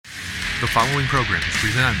The following program is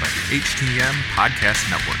presented by the HTM Podcast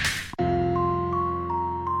Network.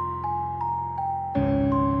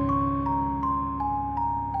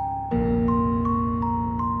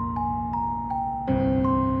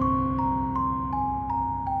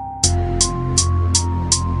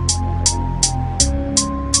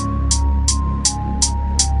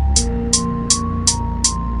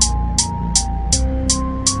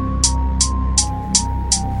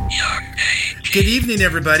 Good evening,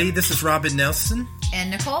 everybody. This is Robin Nelson. And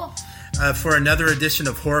Nicole. For another edition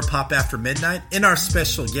of Horror Pop After Midnight. And our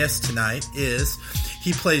special guest tonight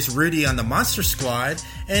he plays Rudy on the Monster Squad,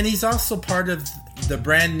 and he's also part of the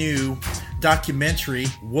brand new documentary,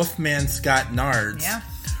 Wolfman's Got Nards. Yeah.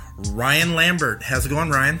 Ryan Lambert. How's it going,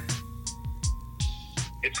 Ryan?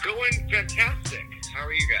 It's going fantastic. How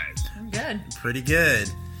are you guys? I'm good. Pretty good.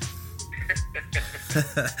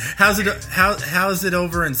 How's it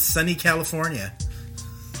over in sunny California?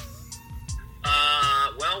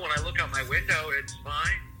 Well, when I look out my window, it's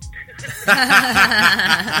fine.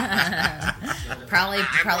 probably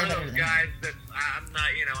I'm one better of those than guys that's I'm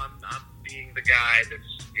not, I'm being the guy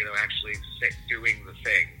that's actually doing the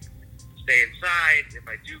thing. Stay inside. If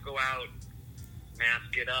I do go out,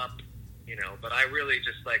 mask it up. But I really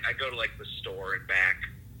just I go to the store and back.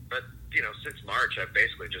 But since March, I've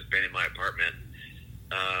basically just been in my apartment.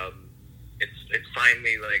 It's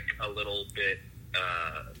finally a little bit,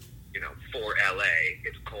 for LA,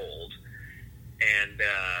 it's cold. And,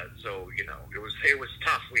 so, it was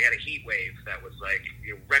tough. We had a heat wave that was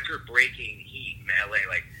record breaking heat in LA.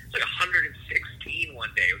 It's 116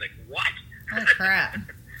 one day. It was what? Oh, crap. And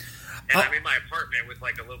I'm in my apartment with a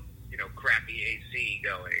little, crappy AC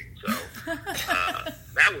going. So,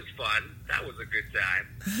 that was fun. That was a good time.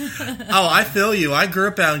 Oh, I feel you. I grew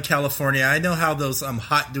up out in California. I know how those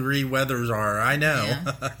hot degree weathers are. I know.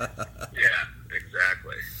 Yeah,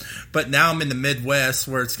 exactly. But now I'm in the Midwest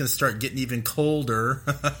where it's going to start getting even colder.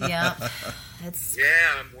 Yeah.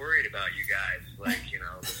 Yeah, I'm worried about you guys.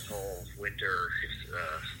 This whole winter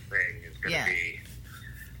thing is going to be...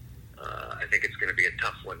 I think it's going to be a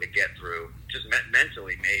tough one to get through. Just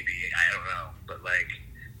mentally, maybe. I don't know. But,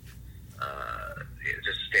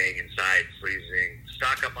 just staying inside, freezing.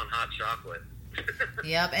 Stock up on hot chocolate.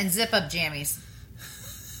 Yep, and zip up jammies.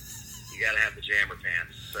 You got to have the jammer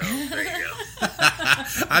pants. So, there you go.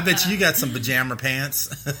 I bet you got some pajama pants.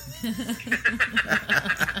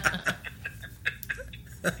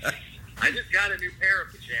 I just got a new pair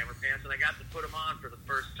of pajama pants, and I got to put them on for the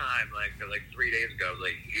first time, 3 days ago. I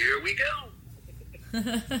was here we go.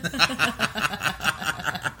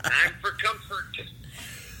 Time for comfort.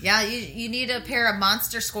 Yeah, you need a pair of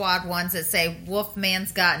Monster Squad ones that say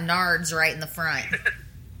Wolfman's Got Nards right in the front.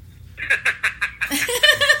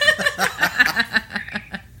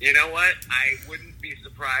 You know what? I wouldn't be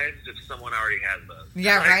surprised if someone already has those.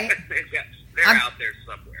 Yeah, right? They're out there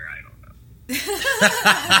somewhere. I don't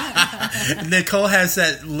know. Nicole has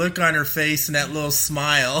that look on her face and that little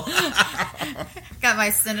smile. Got my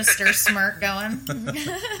sinister smirk going.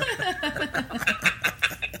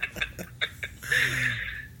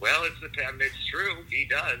 Well, it's true. He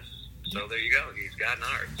does. So there you go. He's got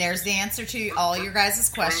nards. There's the answer to all your guys'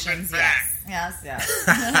 questions. Yes.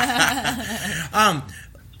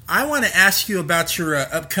 I want to ask you about your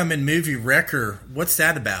upcoming movie, Wrecker. What's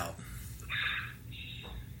that about?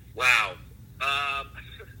 Wow.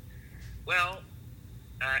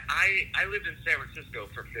 I lived in San Francisco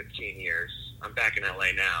for 15 years. I'm back in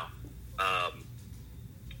LA now. I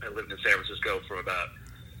lived in San Francisco from about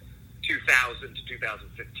 2000 to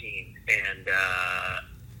 2015. And,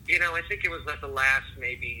 I think it was the last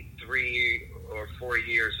maybe 3 or 4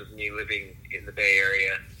 years of me living in the Bay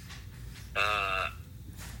Area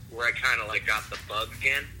where I kind of got the bug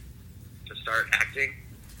again to start acting.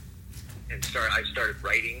 And I started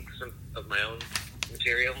writing some of my own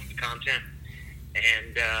material, content.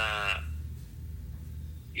 And,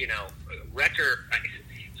 Wrecker,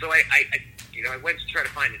 I went to try to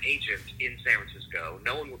find an agent in San Francisco.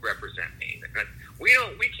 No one would represent me.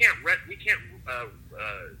 We can't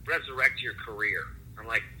resurrect your career. I'm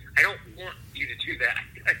I don't want you to do that.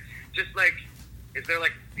 Just is there a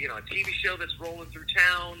TV show that's rolling through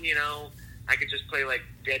town? I could just play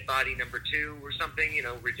Dead Body Number 2 or something.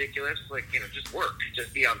 Ridiculous. Just work.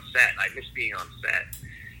 Just be on set. I miss being on set.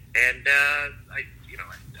 And I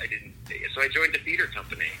didn't. So I joined a theater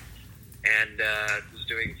company and was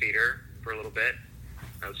doing theater for a little bit.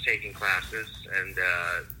 I was taking classes, and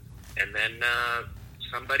then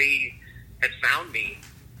somebody had found me,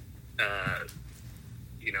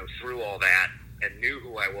 through all that, and knew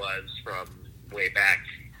who I was from way back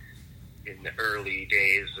in the early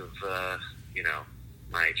days of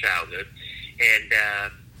my childhood, and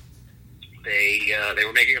they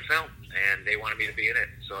were making a film, and they wanted me to be in it.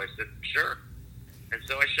 So I said, sure. And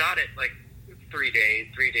so I shot it, like,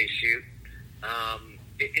 3-day shoot.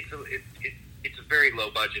 It's a very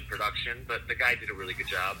low-budget production, but the guy did a really good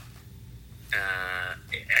job.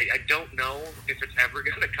 I don't know if it's ever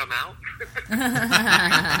going to come out.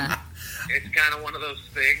 It's kind of one of those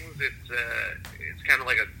things. It's kind of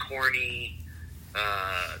like a corny,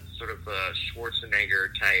 sort of a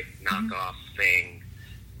Schwarzenegger-type knockoff thing.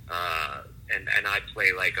 And I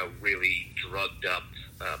play like a really drugged-up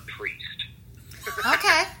priest.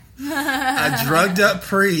 Okay. A drugged-up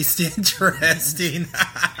priest. Interesting.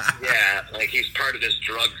 Yeah, like he's part of this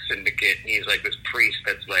drug syndicate, and he's like this priest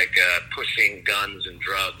that's like pushing guns and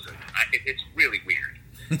drugs, and it's really weird.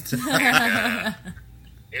 And,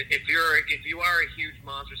 if you are a huge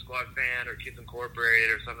Monster Squad fan or Kids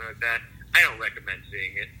Incorporated or something like that, I don't recommend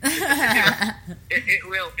seeing it. It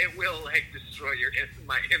will like destroy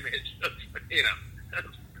my image.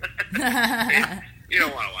 You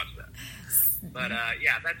don't want to watch that. But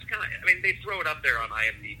yeah, that's kind of. I mean, they throw it up there on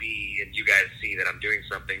IMDb, and you guys see that I'm doing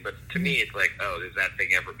something. But to me, it's like, oh, is that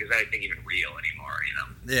thing even real anymore?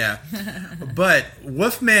 Yeah. But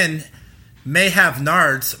Wolfman may have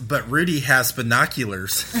nards, but Rudy has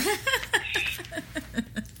binoculars.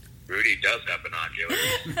 Rudy does have binoculars.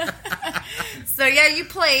 So yeah, you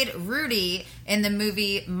played Rudy in the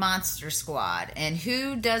movie Monster Squad, and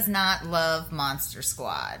who does not love Monster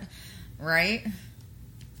Squad, right?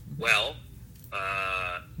 Well,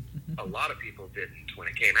 a lot of people didn't when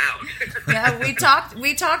it came out. Yeah, we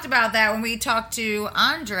talked about that when we talked to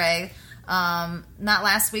Andre, not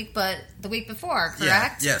last week, but the week before,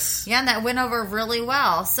 correct? Yeah, yes. Yeah, and that went over really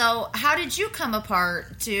well. So how did you come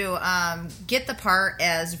apart to get the part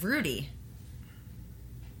as Rudy?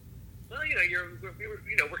 Well,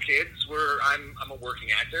 we're kids. I'm a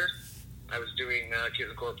working actor. I was doing Kids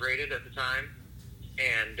Incorporated at the time,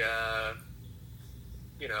 and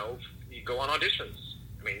you go on auditions.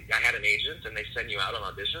 I mean, I had an agent, and they send you out on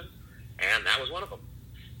auditions, and that was one of them.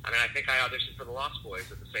 I mean, I think I auditioned for the Lost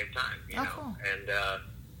Boys at the same time, Cool. And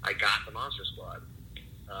I got the Monster Squad.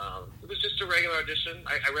 It was just a regular audition.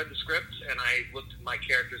 I read the script, and I looked at my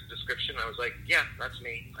character's description. I was like, yeah, that's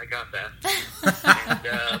me. I got that. And,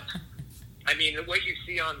 I mean, what you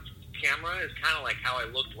see on camera is kind of like how I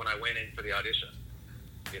looked when I went in for the audition.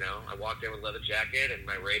 I walked in with a leather jacket and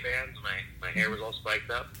my Ray-Bans. My hair was all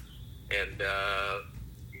spiked up. And,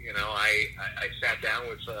 I sat down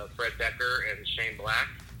with Fred Decker and Shane Black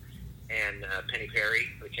and Penny Perry,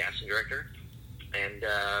 the casting director. And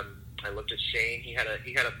I looked at Shane. He had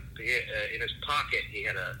in his pocket, he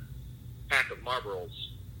had a pack of Marlboros.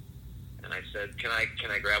 And I said, "Can I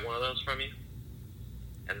grab one of those from you?"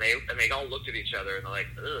 And they all looked at each other and they're like,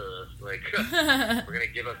 "Ugh, like we're gonna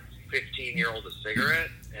give a 15-year-old a cigarette?"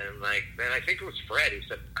 And then I think it was Fred who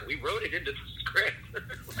said, "We wrote it into the script.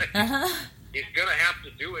 He's gonna have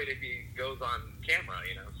to do it if he goes on camera,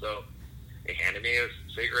 So they handed me a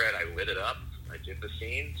cigarette. I lit it up. I did the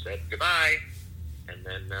scene, said goodbye, and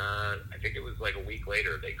then I think it was like a week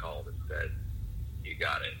later they called and said, "You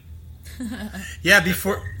got it."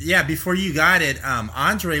 Before you got it,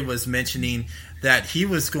 Andre was mentioning that he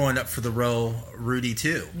was going up for the role Rudy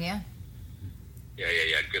too. Yeah.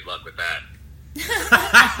 Yeah. Good luck with that.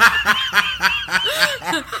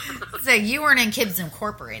 So you weren't in Kids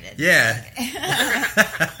Incorporated. Yeah.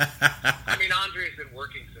 I mean, Andre's been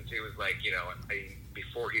working since he was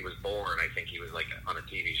before he was born. I think he was like on a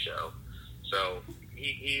TV show. So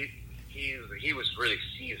he was really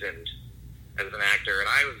seasoned as an actor, and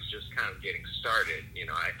I was just kind of getting started.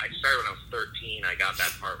 I started when I was 13. I got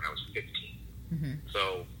that part when I was 15. Mm-hmm.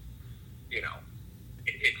 So,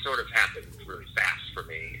 it sort of happened really fast for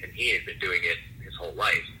me, and he had been doing it his whole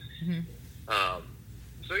life. Mm-hmm.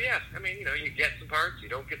 So yeah, I mean, you get some parts, you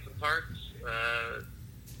don't get some parts.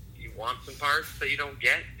 You want some parts that you don't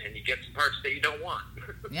get, and you get some parts that you don't want.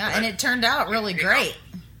 Yeah, and it turned out really great.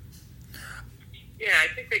 Yeah, I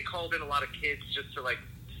think they called in a lot of kids just to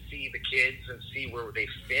see the kids and see where they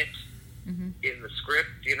fit in the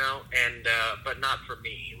script, and but not for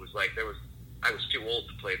me. It was I was too old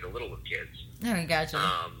to play the littler kids. Oh, I gotcha.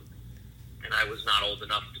 And I was not old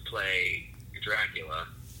enough to play Dracula.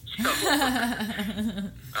 So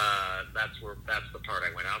that's the part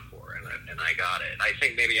I went out for, and I got it. I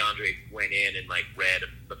think maybe Andre went in and read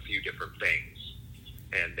a few different things,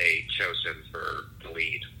 and they chose him for the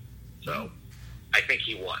lead. So I think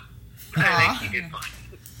he won. I think he did fine.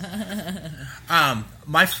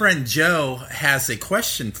 My friend Joe has a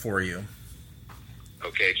question for you.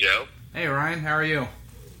 Okay, Joe. Hey, Ryan. How are you?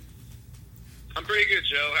 I'm pretty good,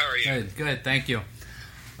 Joe. How are you? Good. Thank you.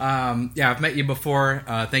 Yeah, I've met you before.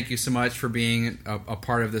 Thank you so much for being a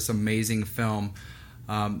part of this amazing film.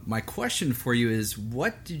 My question for you is,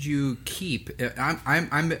 what did you keep?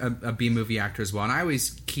 I'm a B-movie actor as well, and I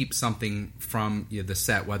always keep something from the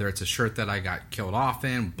set, whether it's a shirt that I got killed off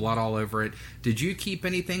in, blood all over it. Did you keep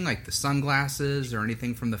anything like the sunglasses or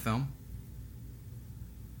anything from the film?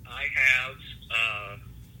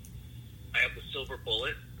 I have the silver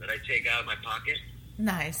bullet that I take out of my pocket.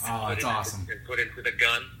 Nice. Oh, that's awesome. And put into the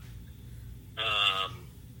gun.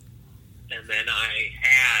 And then I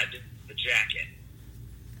had the jacket.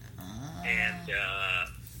 And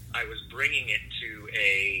I was bringing it to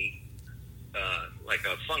a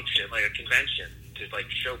function, like a convention, to like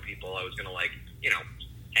show people. I was going to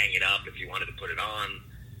hang it up. If you wanted to put it on,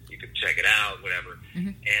 you could check it out, whatever. Mm-hmm.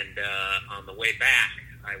 And on the way back,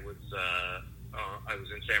 I was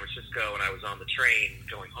in San Francisco, and I was on the train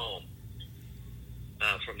going home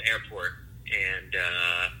from the airport, and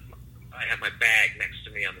I had my bag next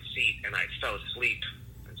to me on the seat, and I fell asleep,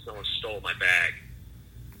 and someone stole my bag.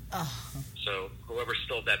 Oh. So whoever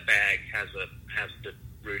stole that bag has the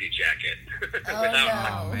Rudy jacket. Oh, no.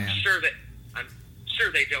 I'm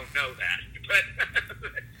sure they don't know that, but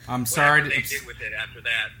I'm sorry. Whatever they did with it after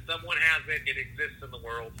that, someone has it. It exists in the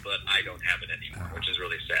world, but I don't have it anymore, which is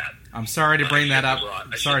really sad. I'm sorry to bring that up.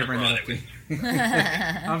 I'm sorry to bring that up.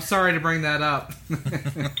 I'm sorry to bring that up. I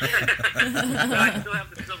still have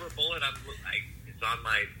the silver bullet. It's on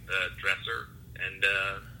my dresser, and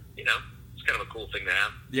it's kind of a cool thing to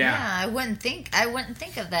have. Yeah, I wouldn't think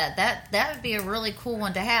of that. That would be a really cool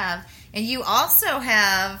one to have. And you also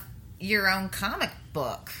have your own comic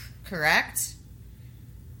book, correct?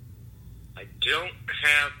 I don't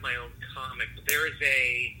have my own comic, but there's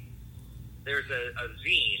a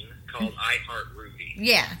zine called I Heart Rudy.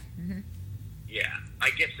 Yeah. Mm-hmm. Yeah, I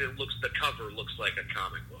guess the cover looks like a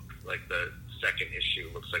comic book. Like the second issue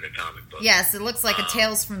looks like a comic book. Yes, it looks like a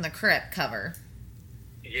Tales from the Crypt cover.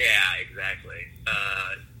 Yeah, exactly.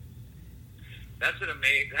 That's an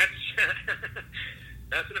amazing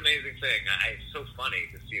thing. It's so funny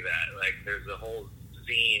to see that. Like, there's a whole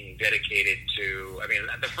zine dedicated to. I mean,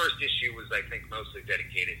 the first issue was, I think, mostly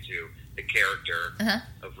dedicated to the character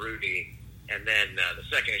of Rudy, and then the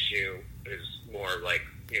second issue is more like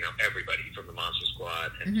everybody from the Monster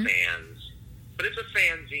Squad and fans. But it's a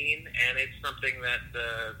fanzine, and it's something that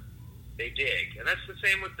they dig. And that's the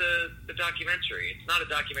same with the documentary. It's not a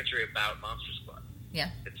documentary about Monster Squad. Yeah.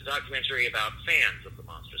 It's a documentary about fans of the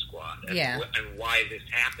Monster Squad and, and why this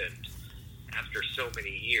happened after so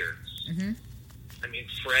many years. Mm-hmm. I mean,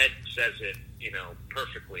 Fred says it,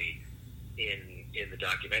 perfectly in the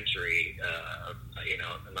documentary.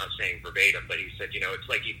 I'm not saying verbatim, but he said, it's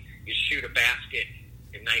like you shoot a basket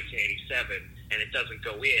in 1987 and it doesn't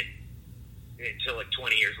go in until like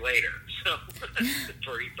 20 years later, so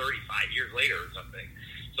 35 years later or something.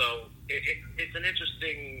 So it's an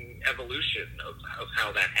interesting evolution of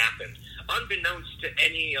how that happened, unbeknownst to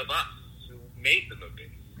any of us who made the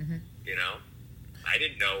movie. Mm-hmm. I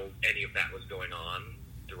didn't know any of that was going on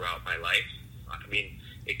throughout my life. I mean,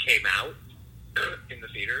 it came out in the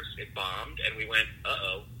theaters, it bombed, and we went,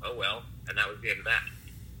 oh well, and that was the end of that.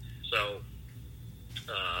 So,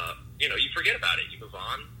 you forget about it. You move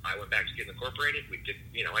on. I went back to getting incorporated. We did,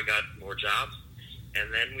 I got more jobs,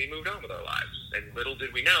 and then we moved on with our lives. And little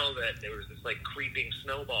did we know that there was this like creeping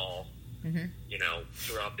snowball,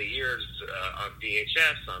 throughout the years on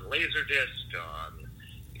VHS, on Laserdisc, on,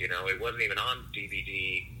 it wasn't even on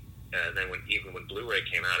DVD. And then when Blu-ray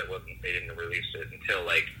came out, they didn't release it until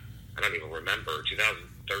like, I don't even remember,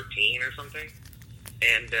 2013 or something.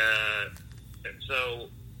 And so,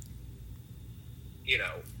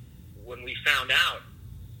 when we found out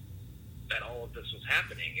that all of this was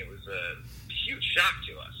happening, it was a huge shock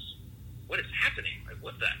to us. What is happening? Like,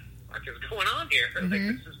 what the fuck is going on here? Mm-hmm. Like,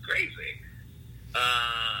 this is crazy.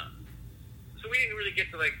 So we didn't really get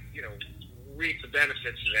to, reap the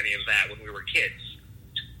benefits of any of that when we were kids,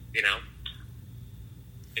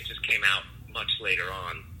 It just came out much later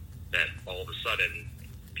on that all of a sudden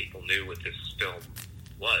people knew what this film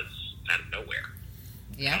was out of nowhere.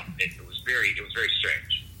 Yeah. It was very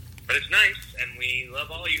strange. But it's nice, and we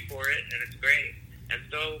love all of you for it, and it's great. And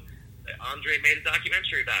so Andre made a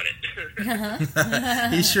documentary about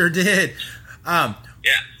it. He sure did. Yeah.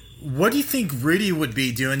 What do you think Rudy would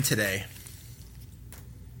be doing today?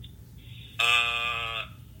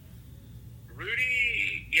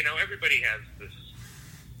 Rudy, everybody has this.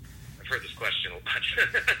 I've heard this question a bunch.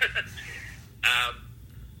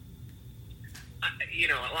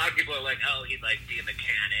 A lot of people are like, oh, he'd like be a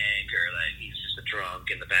mechanic, or like he's just a drunk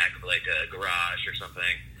in the back of like a garage or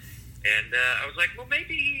something. And I was like, well,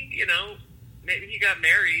 maybe, he got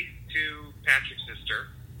married to Patrick's sister,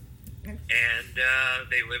 and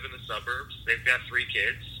they live in the suburbs. They've got 3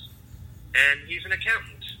 kids, and he's an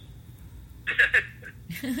accountant.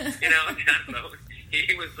 I don't know.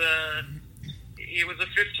 He was a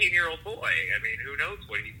 15-year-old boy. I mean, who knows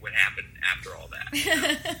what happened after all that?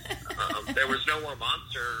 There was no more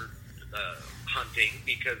monster hunting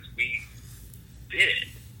because we did.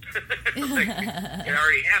 It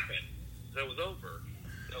already happened, so it was over.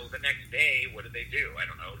 So the next day, what did they do? I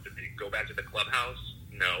don't know. Did they go back to the clubhouse?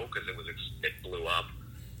 No, because it blew up.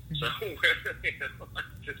 So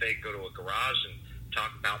did they go to a garage and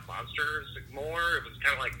talk about monsters more? It was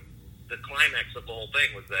kind of like the climax of the whole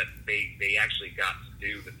thing was that they actually got to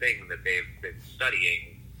do the thing that they've been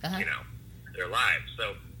studying, their lives.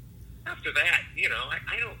 So after that,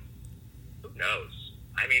 I don't. Who knows?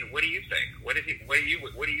 I mean, what do you think? What do you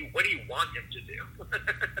want him to do?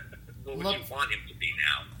 What would you want him to be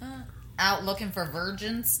now? Out looking for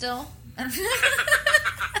virgins still? I don't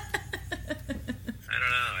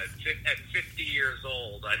know. At 50 years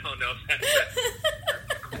old, I don't know if that's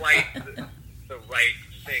quite the right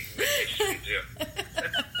thing that you should do.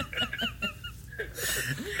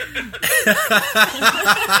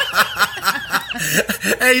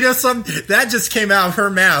 Hey, something that just came out of her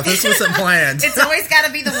mouth. This wasn't planned. It's always got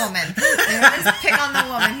to be the woman. Let's pick on the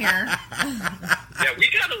woman here. Yeah, we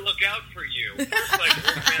got to look out for you. It's like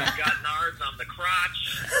Wolfman's got NARS on the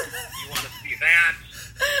crotch. You want to see that?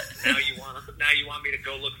 Now you want me to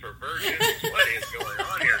go look for virgins? What is going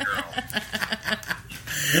on here, girl?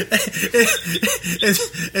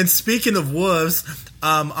 And speaking of wolves,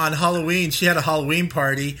 on Halloween, she had a Halloween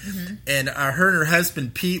party, and her and her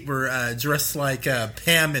husband Pete were dressed like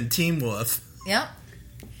Pam and Teen Wolf. Yep.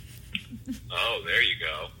 Oh, there you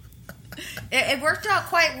go. It worked out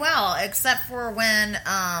quite well, except for when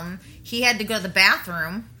he had to go to the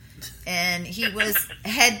bathroom, and he was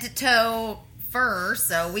head to toe fur,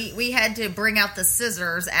 so we had to bring out the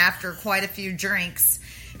scissors after quite a few drinks,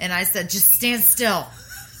 and I said, just stand still.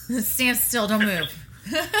 Stand still, don't move.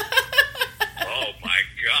 Oh my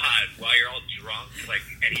God! While you're all drunk,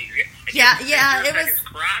 and it was his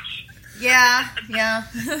crotch. Yeah.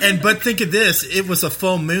 But think of this: it was a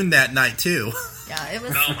full moon that night too. Yeah, it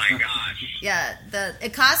was. Oh my gosh! Yeah, the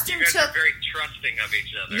costume you guys took. are very trusting of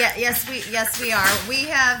each other. Yeah, yes, we are.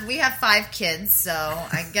 We have 5 kids, so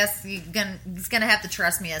I guess he's gonna have to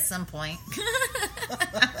trust me at some point.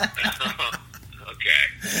 Okay.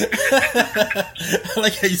 I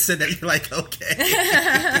like how you said that. You're like, okay.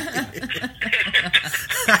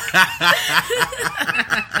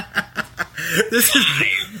 This is.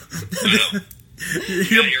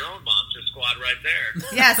 You got your own monster squad right there.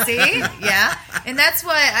 Yeah, see? Yeah. And that's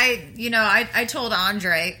why I told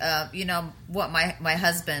Andre, what my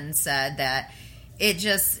husband said, that it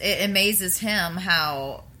amazes him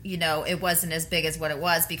how, it wasn't as big as what it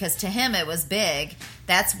was, because to him it was big.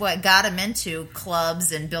 That's what got him into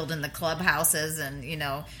clubs and building the clubhouses and,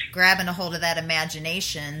 grabbing a hold of that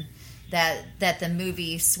imagination that the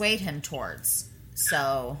movie swayed him towards.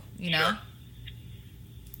 So, Sure.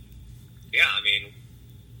 Yeah, I mean,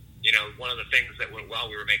 one of the things that while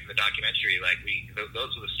we were making the documentary,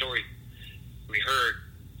 those were the stories we heard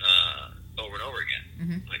over and over again.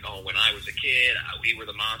 Mm-hmm. Like, when I was a kid, we were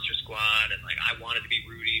the Monster Squad, and I wanted to be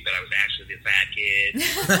Rudy, but I was actually the fat kid.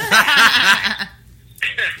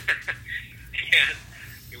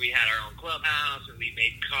 And we had our own clubhouse, and we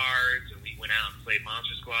made cards, and we went out and played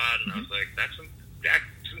Monster Squad, and I was like, that's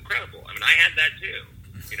incredible. I mean, I had that too.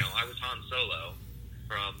 I was Han Solo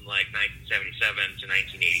from 1977 to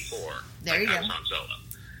 1984. There you go. I was Han Solo.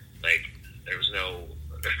 There was no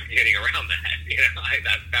getting around that.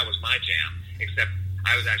 That was my jam. Except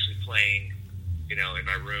I was actually playing, in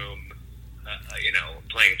my room,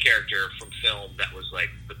 playing a character from film that was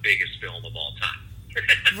the biggest film of all time.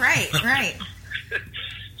 Right.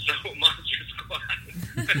 So Monster Squad,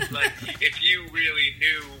 if you really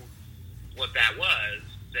knew what that was,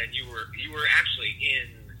 then you were actually in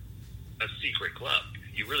a secret club.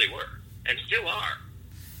 You really were, and still are.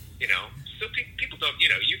 So people don't. You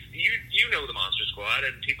know the Monster Squad,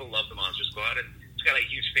 and people love the Monster Squad, and it's got a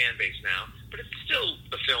huge fan base now. But it's still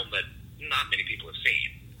a film that not many people have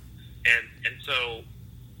seen, and so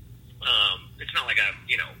it's not like a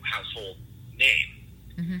household name.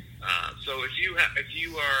 Mm-hmm. So if you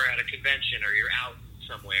are at a convention or you're out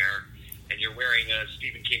somewhere and you're wearing a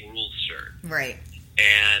Stephen King Rules shirt, right,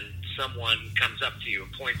 and someone comes up to you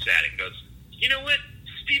and points at it and goes, "You know what?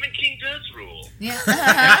 Stephen King does rule." Yeah.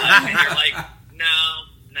 And you're like, no,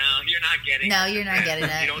 you're not getting it. No, you're not getting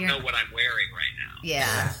it. You don't know what I'm wearing right now.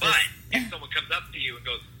 Yeah. But if someone comes up to you and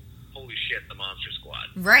goes, "Holy shit, the Monster Squad."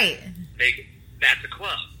 Right. They that's a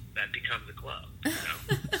club. That becomes a club. You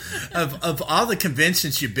know? Of all the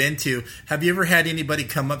conventions you've been to, have you ever had anybody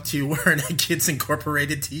come up to you wearing a Kids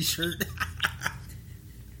Incorporated T-shirt?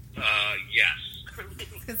 Yes. I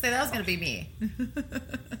was gonna say that was gonna be me.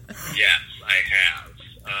 Yes, I have.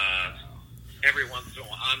 Every once in a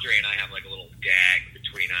while, Andre and I have like a little gag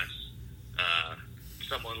between us.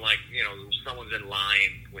 Someone like, you know, someone's in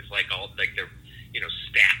line with like all like their, you know,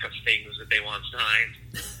 stack of things that they want signed.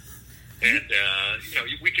 And, you know,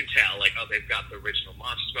 we can tell, like, oh, they've got the original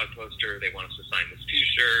Monster Squad poster. They want us to sign this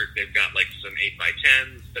T-shirt. They've got, like, some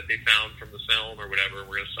 8x10s that they found from the film or whatever.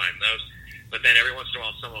 We're going to sign those. But then every once in a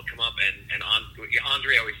while, someone will come up, and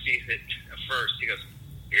Andre always sees it first. He goes,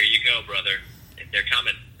 here you go, brother. They're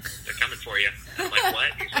coming. They're coming for you. I'm like,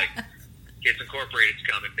 what? He's like, Kids Incorporated's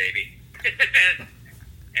coming, baby.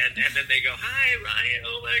 And then they go, hi, Ryan,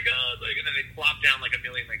 oh, my God. Like, and then they plop down, like, a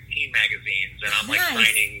million, like, teen magazines. And I'm, like,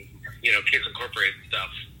 signing, you know, Kids Incorporated stuff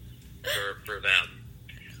for them.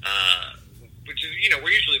 Which is, you know,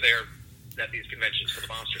 we're usually there at these conventions for the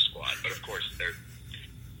Monster Squad. But, of course, there's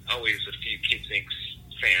always a few Kids Inc.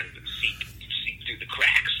 fans that seep through the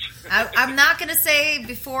cracks. I'm not going to say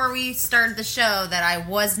before we started the show that I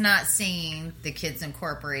was not singing the Kids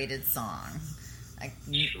Incorporated song. Right,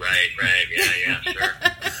 yeah, sure.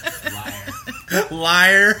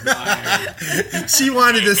 Liar. She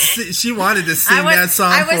wanted to sing that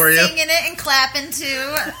song for you. I was singing it and clapping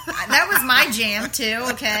too. That was my jam too.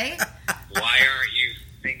 Okay. Why aren't you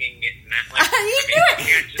singing it now? Like, you knew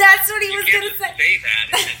it. That's what he was going to say. Say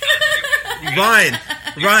that.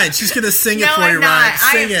 Ryan, she's going to sing it for you, not.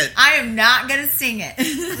 Ryan. Sing it. I am not going to sing it.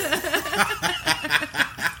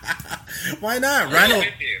 Why not?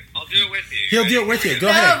 Ryan I'll do it with you. He'll do it with you. Go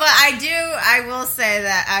ahead. No, but I will say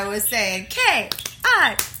that I was saying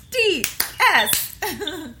KIDS.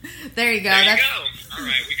 There you go. There you go. All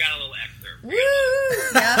right, we got a little excerpt. Woo!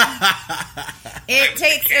 Yep.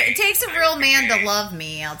 It takes a real man to love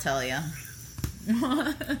me, I'll tell you.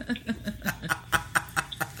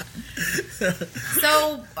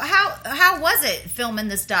 So, how was it filming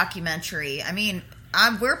this documentary? I mean,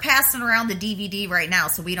 we're passing around the DVD right now,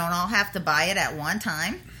 so we don't all have to buy it at one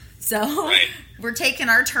time. So We're taking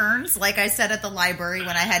our turns, like I said at the library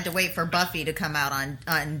when I had to wait for Buffy to come out on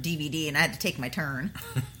DVD, and I had to take my turn.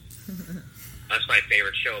 That's my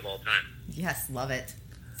favorite show of all time. Yes, love it.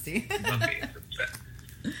 See, Buffy is the best.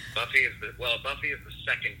 Buffy is the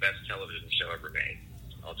second best television show ever made.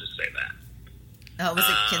 I'll just say that. Oh, was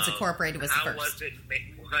it Kids Incorporated was the first? How was it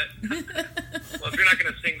made? What? Well, if you're not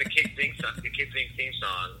going to sing the Kids Inc. theme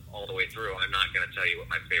song all the way through, I'm not going to tell you what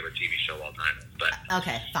my favorite TV show of all time is. But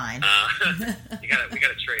okay, fine. we got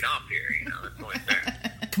to trade off here. You know, that's only fair.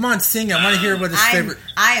 Come on, sing. I want to hear what his favorite.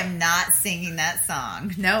 I am not singing that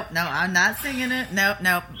song. Nope, no, I'm not singing it. Nope.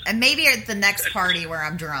 And maybe at the next party where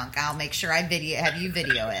I'm drunk, I'll make sure have you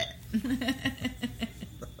video it.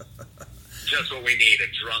 Just what we need, a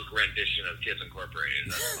drunk rendition of Kids Incorporated.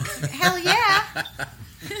 That's fine. Hell yeah.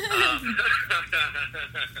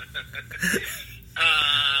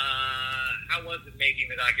 How was it making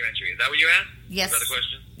the documentary? Is that what you asked? Yes. Is that the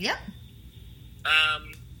question? Yep.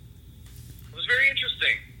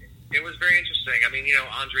 It was very interesting. I mean, you know,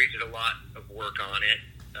 Andre did a lot of work on it.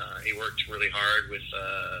 He worked really hard with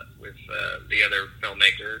the other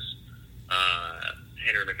filmmakers,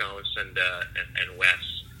 Henry McComas and Wes,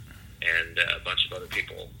 and a bunch of other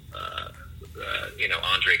people. You know,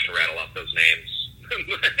 Andre can rattle off those names.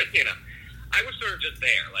 You know, I was sort of just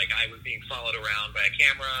there. Like, I was being followed around by a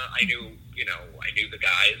camera. I knew the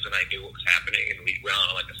guys, and I knew what was happening. And we went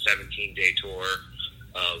on like a 17-day tour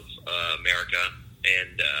of America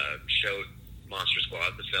and showed Monster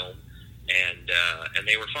Squad, the film, and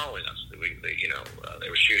they were following us. They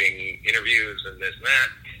were shooting interviews and this and that.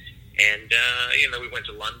 And you know, we went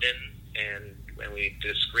to London, and when we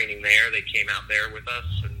did a screening there, they came out there with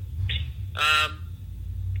us. And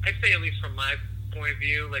I'd say, at least from my point of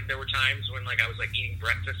view, like, there were times when, like, I was, like, eating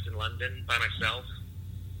breakfast in London by myself,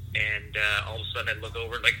 and all of a sudden I'd look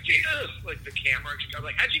over, like, Jesus, like, the camera, I'm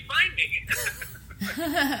like, how'd you find me?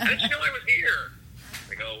 How did you know I was here?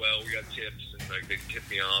 Like, oh, well, we got tips, and, like, they tipped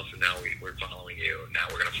me off, and now we're following you, and now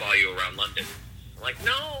we're going to follow you around London. I'm like,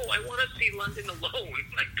 no, I want to see London alone.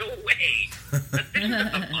 Like, go away. This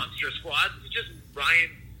isn't the Monster Squad. It's just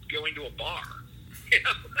Ryan going to a bar. You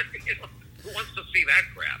know, who wants to see that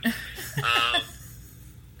crap?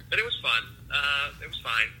 But it was fun. It was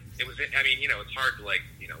fine. It was. I mean, you know, it's hard to, like,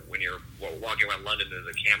 you know, when you're walking around London and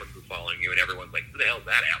there's a camera crew following you, and everyone's like, "Who the hell's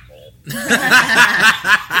that asshole?"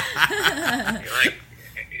 You're like,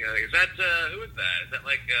 you know, is that who is that? Is that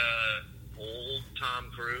like old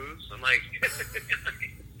Tom Cruise? I'm like,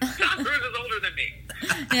 Tom Cruise is older than me.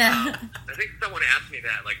 Yeah. I think someone asked me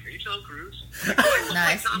that. Like, are you Tom Cruise?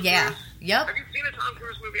 Nice. Tom Yeah. Cruise? Yep. Have you seen a Tom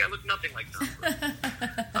Cruise movie? I look nothing like Tom Cruise.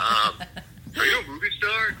 Are you a movie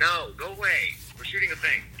star? No, go away. We're shooting a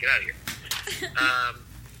thing. Get out of here.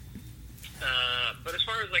 But as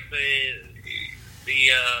far as like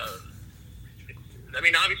I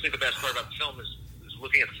mean, obviously the best part about the film is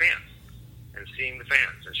looking at the fans and seeing the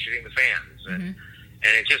fans and shooting the fans, and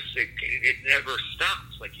it never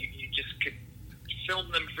stops. Like you just could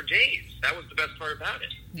film them for days. That was the best part about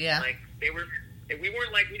it. Yeah. Like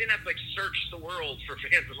we didn't have to like search the world for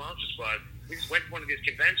fans of Monster Squad. We just went to one of these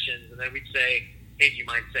conventions, and then we'd say, "Hey, do you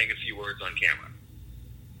mind saying a few words on camera?"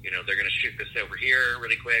 You know, they're going to shoot this over here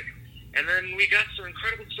really quick, and then we got some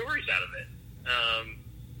incredible stories out of it.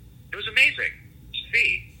 It was amazing to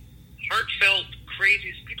see. Heartfelt,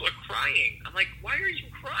 crazy. People are crying. I'm like, why are you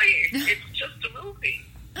crying? It's just a movie.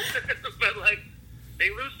 But like, they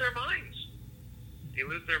lose their minds. They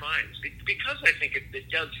lose their minds because I think it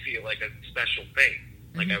does feel like a special thing.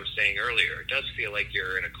 Like I was saying earlier, it does feel like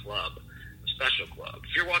you're in a club, a special club.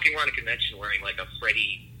 If you're walking around a convention wearing like a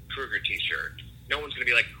Freddy Krueger t-shirt, no one's going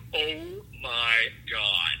to be like, oh my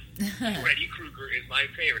God, Freddy Krueger is my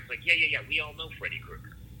favorite. It's like, yeah. We all know Freddy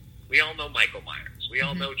Krueger. We all know Michael Myers. We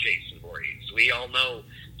all know Jason Voorhees. We all know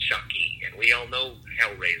Chucky. And we all know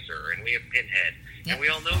Hellraiser. And we have Pinhead. And we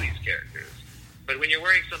all know these characters. But when you're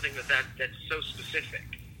wearing something that's so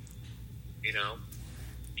specific, you know,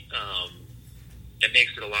 it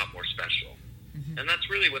makes it a lot more special. And that's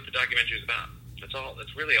really what the documentary is about.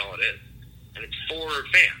 That's really all it is. And it's for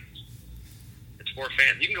fans. It's for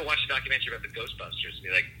fans. You can go watch a documentary about the Ghostbusters and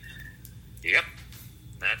be like, yep,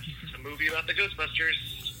 that's a movie about the Ghostbusters.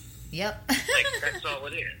 Yep. Like, that's all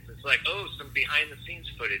it is. It's like, oh, some behind-the-scenes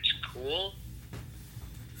footage. Cool.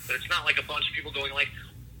 But it's not like a bunch of people going like,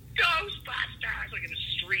 Ghostbusters! Like in the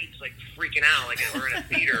streets, like freaking out, like or in a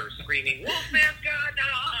theater screaming, Wolfman's God, no!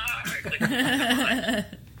 Like,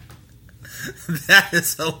 that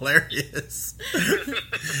is hilarious.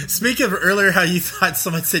 Speaking of earlier how you thought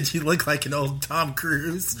someone said you look like an old Tom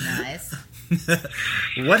Cruise. Nice.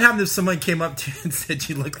 What happened if someone came up to you and said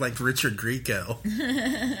you look like Richard Grieco?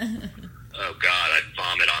 Oh God, I'd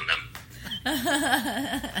vomit on them.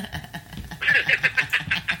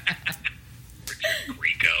 Richard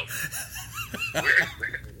Grieco.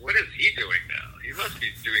 What is he doing now? He must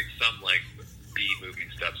be doing some like B-movie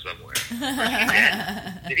stuff somewhere.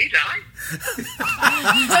 Did he die?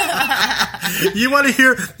 You want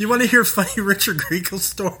to hear funny Richard Grieco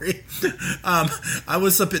story? I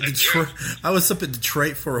was up at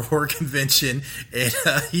Detroit for a horror convention, and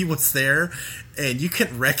he was there, and you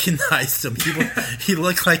couldn't recognize him. He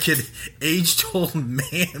looked like an age-old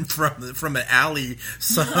man from an alley,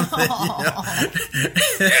 something. You know?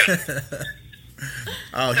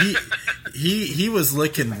 Oh, he was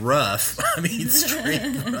looking rough. I mean, straight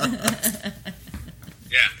rough.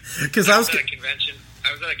 Yeah, because I was at a convention.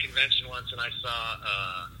 I was at a convention once, and I saw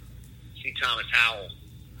C. Thomas Howell.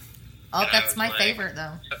 Oh, that's my favorite,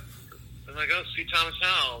 though. I'm like, oh, C. Thomas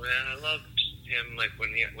Howell, man, I loved him. Like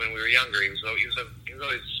when we were younger, he was always a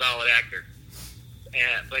solid actor.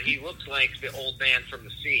 But he looked like the old man from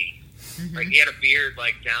The Sea. Like he had a beard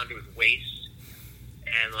like down to his waist,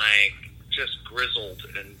 and like just grizzled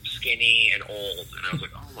and skinny and old. And I was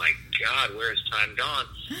like, oh my God, where has time gone?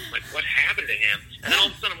 Like, what happened to him? And then all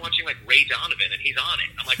of a sudden I'm watching like Ray Donovan and he's on it.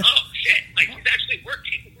 I'm like, oh shit, like he's actually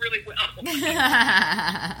working really well.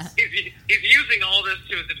 he's using all this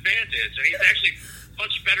to his advantage, and he's actually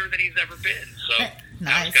much better than he's ever been. So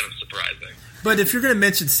that was kind of surprising. But if you're going to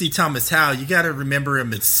mention C. Thomas Howell, you got to remember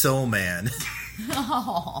him as Soul Man.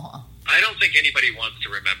 Oh. I don't think anybody wants to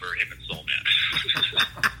remember him as Soul Man.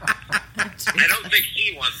 I don't think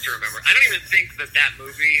he wants to remember. I don't even think that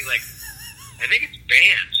movie, like, I think it's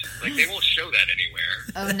banned. Like, they won't show that anywhere.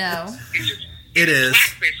 Oh, no. It is.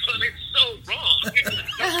 Blackface, it's so wrong. It's the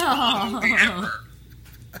worst movie ever.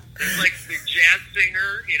 There's, like, the jazz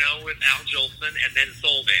singer, you know, with Al Jolson, and then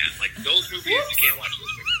Soul Man. Like, those movies, you can't watch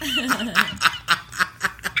those movies.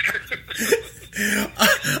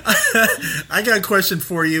 I got a question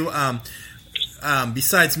for you.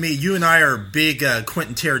 Besides me, you and I are big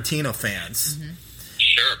Quentin Tarantino fans. Mm-hmm.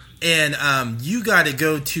 Sure. And you got to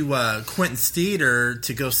go to Quentin's theater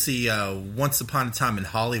to go see Once Upon a Time in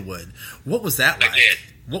Hollywood. What was that like? I did.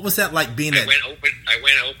 What was that like being I went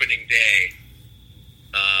opening day.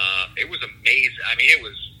 It was amazing. I mean, it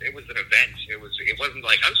was an event. It wasn't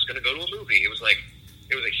like I'm just going to go to a movie. It was a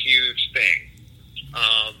huge thing.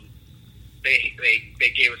 They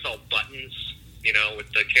gave us all buttons, you know,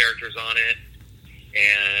 with the characters on it,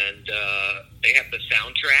 and they have the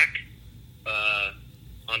soundtrack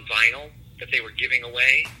on vinyl that they were giving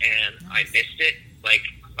away, and I missed it like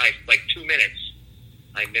by like 2 minutes.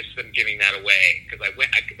 I missed them giving that away because I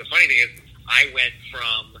went. The funny thing is, I went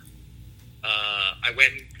from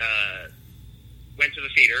went to the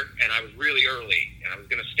theater, and I was really early, and I was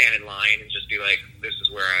going to stand in line and just be like, "This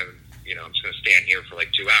is where I'm just going to stand here for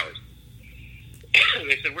like 2 hours."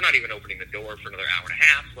 They said, "We're not even opening the door for another hour and a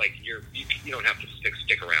half. Like you don't have to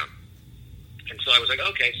stick around." And so I was like,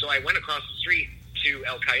 "Okay." So I went across the street to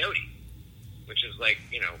El Coyote, which is like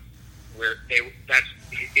where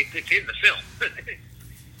it's in the film.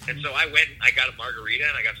 And so I went, I got a margarita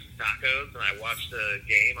and I got some tacos and I watched the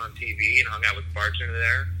game on TV and hung out with the bartender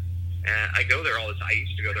there. And I go there all the time. I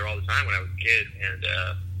used to go there all the time when I was a kid. And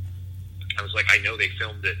I was like, I know they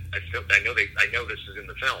filmed it. I know this is in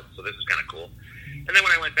the film, so this is kind of cool. And then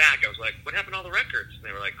when I went back, I was like, what happened to all the records? And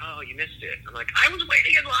they were like, oh, you missed it. I'm like, I was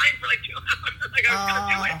waiting in line for like 2 hours. Like I was going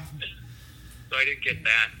to do it. So I didn't get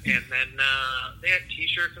that. And then they had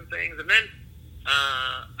T-shirts and things. And then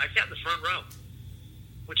I sat in the front row,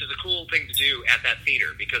 which is a cool thing to do at that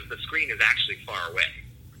theater because the screen is actually far away.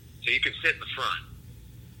 So you can sit in the front,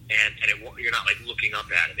 and you're not like looking up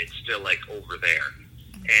at it. It's still like over there.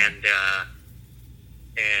 And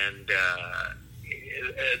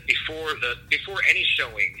before any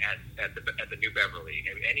showing at the New Beverly,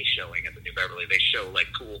 they show like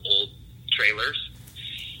cool old trailers.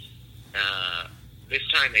 This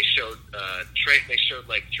time they showed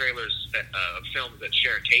like trailers of films that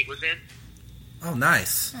Sharon Tate was in. Oh,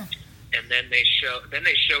 nice. And then they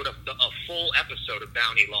showed a full episode of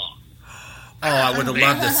Bounty Law. Oh, I would have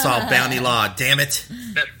loved to saw Bounty Law. Damn it.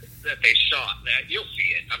 That they shot. You'll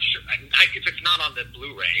see it. I'm sure. If it's not on the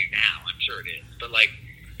Blu-ray now, I'm sure it is. But like,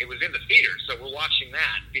 it was in the theater, so we're watching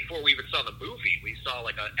that before we even saw the movie. We saw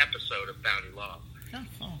like an episode of Bounty Law. Oh,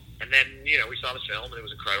 cool. And then we saw the film and it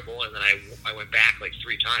was incredible. And then I went back like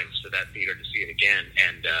 3 times to that theater to see it again.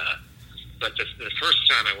 And but the first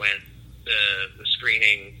time I went, the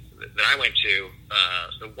screening that I went to,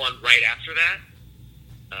 the one right after that,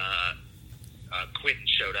 Quentin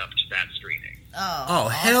showed up to that screening. Oh,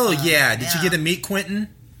 hell yeah! Did you get to meet Quentin?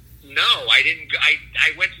 No, I didn't.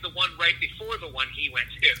 I went to the one right before the one he went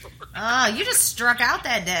to. Oh, you just struck out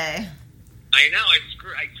that day. I know.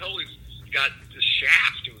 I totally got the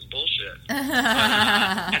shaft. It was bullshit.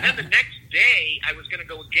 And then the next day, I was going to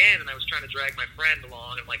go again, and I was trying to drag my friend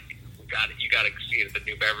along. And like, you got to see it at the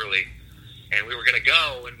New Beverly. And we were going to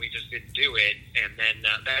go, and we just didn't do it. And then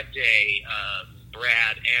that day,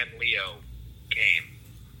 Brad and Leo came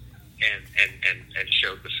and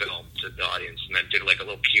showed the film to the audience, and then did like a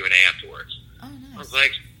little Q&A afterwards. Oh, nice. I was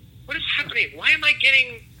like, "What is happening? Why am I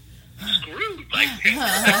getting screwed like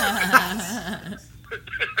this?"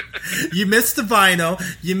 You missed the vinyl,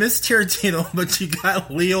 you missed Tarantino, but you got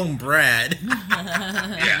Leo and Brad.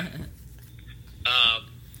 Yeah.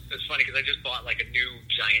 It's funny because I just bought like a new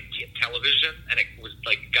giant television, and it was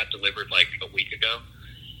like got delivered like a week ago,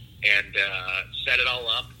 and set it all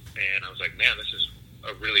up, and I was like, man, this is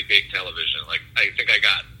a really big television. Like I think I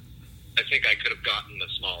could have gotten the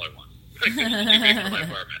smaller one. Like this is too big for my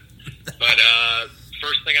apartment. But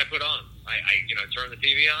first thing I put on, I turned the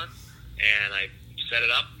TV on, and I set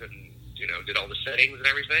it up, and did all the settings and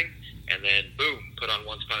everything, and then boom, put on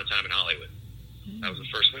Once Upon a Time in Hollywood. That was the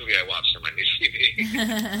first movie I watched on my new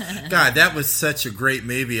TV. God, that was such a great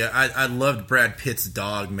movie. I loved Brad Pitt's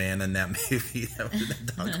dog, man, in that movie. That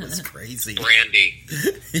dog was crazy. Brandy.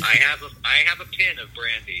 I have a pin of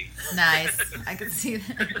Brandy. Nice. I could see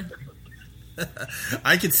that.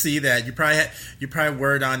 I could see that. You probably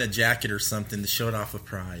wear it on a jacket or something to show it off with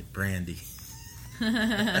pride. Brandy.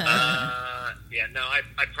 Yeah, no,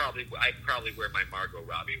 I'd probably wear my Margot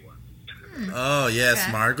Robbie one. Oh yes,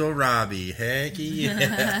 Okay. Margot Robbie. Heck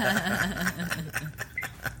yeah.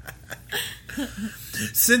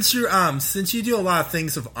 Since you do a lot of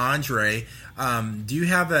things with Andre, do you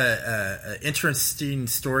have a interesting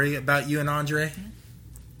story about you and Andre?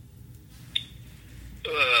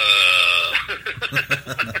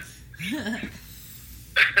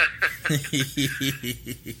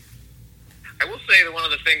 I will say that one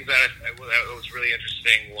of the things that was really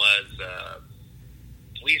interesting was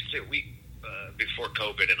we before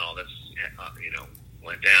COVID and all this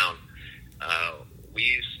went down. We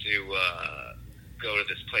used to go to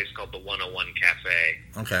this place called the 101 Cafe.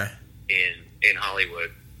 Okay. In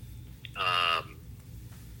Hollywood.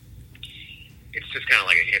 It's just kind of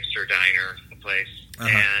like a hipster diner place.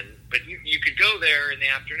 Uh-huh. But you could go there in the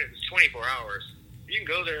afternoon. It's 24 hours. You can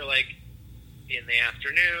go there like in the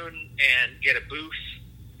afternoon and get a booth,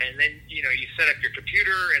 and then you set up your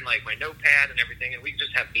computer and like my notepad and everything, and we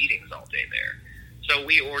just have meetings all day there. So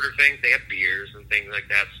we order things. They have beers and things like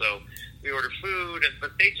that. So we order food,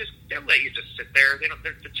 but they'll let you just sit there. They don't.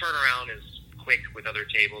 The turnaround is quick with other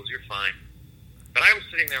tables. You're fine. But I was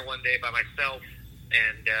sitting there one day by myself,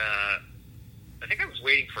 and I think I was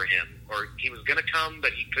waiting for him, or he was going to come,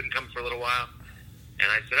 but he couldn't come for a little while. And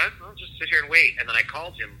I said, I'll just sit here and wait. And then I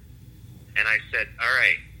called him, and I said, all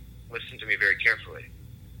right, listen to me very carefully.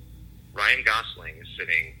 Ryan Gosling is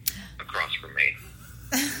sitting across from me.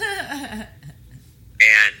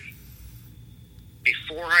 And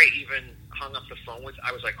before I even hung up the phone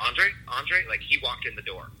I was like, Andre, like he walked in the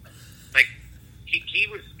door. Like he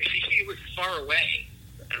was far away,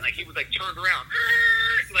 and like he was like turned around,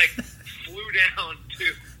 like flew down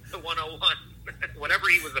to the 101. Whatever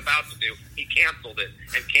he was about to do, he canceled it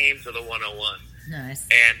and came to the 101. Nice.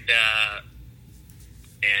 And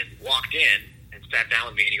walked in and sat down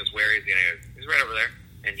with me, and he goes, where is he? And I go, he's right over there.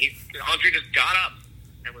 And Andre just got up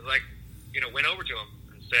and was like, went over to him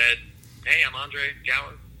and said, hey, I'm Andre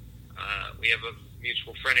Gower. We have a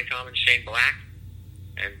mutual friend in common, Shane Black.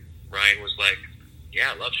 And Ryan was like,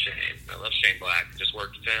 yeah, I love Shane. I love Shane Black. Just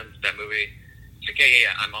worked with him, that movie. He's like,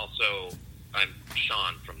 yeah. I'm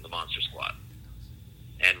Sean from the Monster Squad.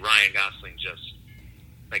 And Ryan Gosling just,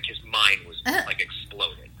 like, his mind was, like,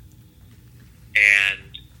 exploded.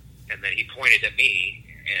 And then he pointed at me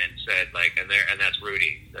and said, like, and that's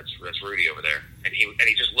Rudy. That's Rudy over there. And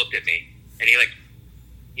he just looked at me, and he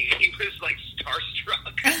was, like,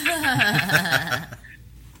 starstruck.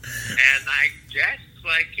 And I guess,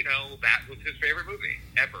 like, that was his favorite movie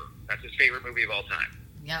ever. That's his favorite movie of all time.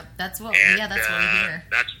 Yep, that's what we hear.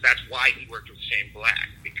 That's why he worked with Shane Black,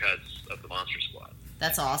 because of the Monster Squad.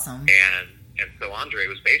 That's awesome. And so Andre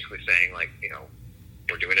was basically saying, like,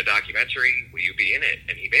 we're doing a documentary. Will you be in it?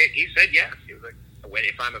 And he said yes. He was like,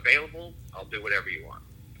 if I'm available, I'll do whatever you want.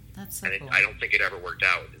 That's so cool. I don't think it ever worked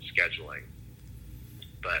out with his scheduling.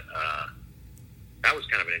 But that was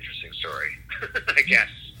kind of an interesting story, I guess,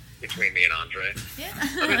 between me and Andre. Yeah.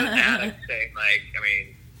 Other than that, I'd say, like,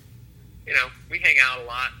 we hang out a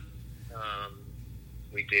lot.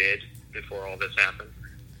 We did before all this happened.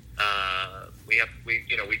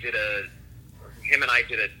 Him and I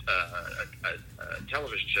did a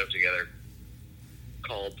television show together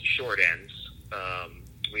called Short Ends.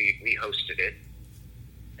 We hosted it,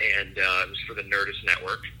 and it was for the Nerdist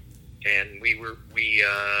Network. And we would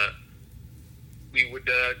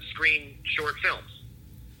screen short films.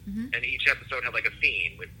 Mm-hmm. And each episode had like a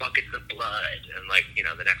theme with buckets of blood, and like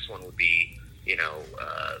the next one would be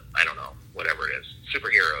I don't know, whatever it is,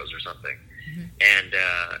 superheroes or something. Mm-hmm.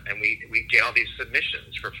 And we get all these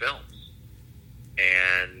submissions for films,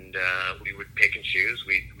 and we would pick and choose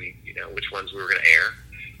which ones we were going to air,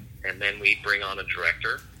 and then we'd bring on a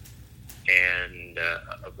director and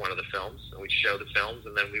of one of the films, and we'd show the films,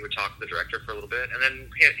 and then we would talk to the director for a little bit, and then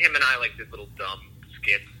him and I like did little dumb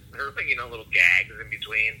skits, or little gags in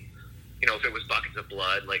between. If it was buckets of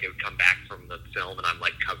blood, like it would come back from the film, and I'm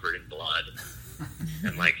like covered in blood,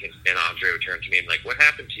 and like and Andre would turn to me and be like, "What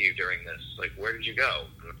happened to you during this? Like, where did you go?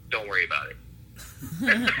 Don't worry about it."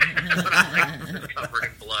 I'm like covered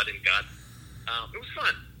in blood and guts. It was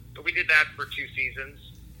fun, but we did that for 2 seasons.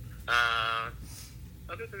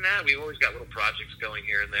 Other than that, we've always got little projects going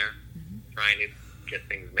here and there, trying to get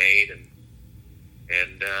things made, and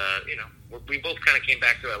we both kind of came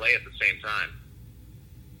back to LA at the same time,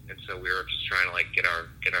 and so we were just trying to like get our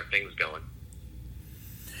things going.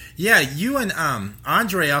 Yeah, you and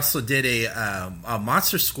Andre also did a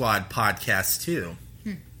Monster Squad podcast too.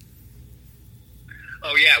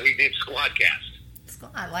 Oh yeah, we did Squadcast.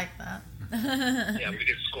 I like that. Yeah, we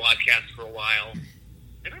did Squadcast for a while.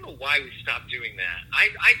 I don't know why we stopped doing that.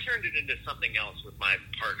 I turned it into something else with my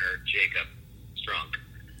partner, Jacob Strunk.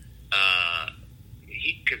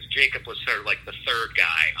 Because Jacob was sort of like the third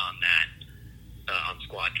guy on that, on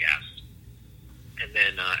Squadcast. And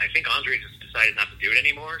then I think Andre just decided not to do it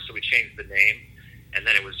anymore, so we changed the name. And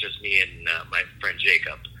then it was just me and my friend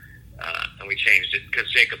Jacob. And we changed it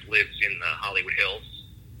because Jacob lives in the Hollywood Hills.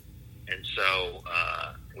 And so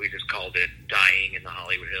we just called it Dying in the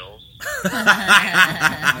Hollywood Hills.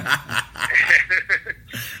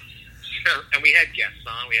 And we had guests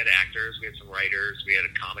on. We had actors. We had some writers. We had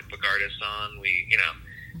a comic book artist on.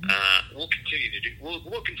 We'll continue to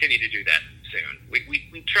do that soon.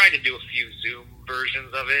 We tried to do a few Zoom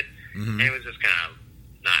versions of it, and it was just kind of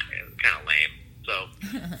lame. So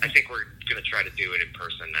I think we're going to try to do it in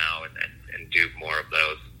person now and do more of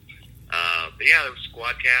those. But yeah, there was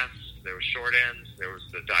Squadcast, there was Short Ends, there was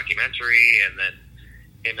the documentary, and then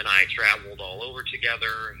him and I traveled all over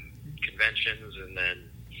together and conventions, and then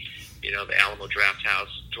the Alamo Draft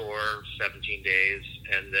House tour, 17 days,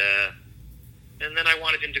 and and then I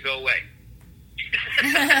wanted him to go away.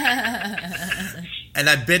 And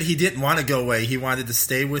I bet he didn't want to go away. He wanted to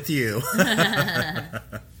stay with you. I'm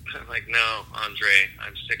like, no, Andre,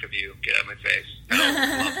 I'm sick of you. Get out of my face. No,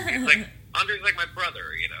 it's like, Andre's like my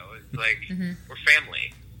brother, you know. It's like, we're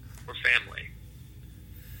family. We're family.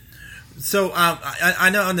 So I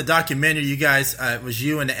know on the documentary, you guys, it was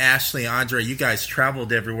you and Ashley and Andre, you guys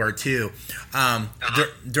traveled everywhere too.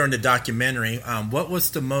 During the documentary, what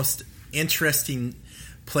was the most interesting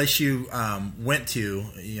place you went to,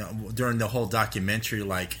 you know, during the whole documentary?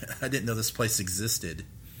 Like, I didn't know this place existed.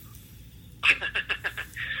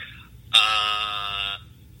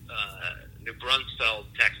 New Braunfels,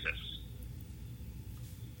 Texas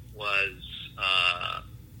was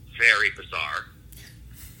very bizarre.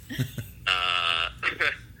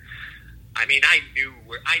 I mean, I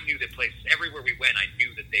knew that places everywhere we went. I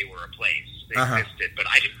knew that they were a place. They existed, but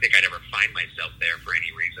I didn't think I'd ever find myself there for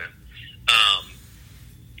any reason,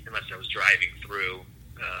 unless I was driving through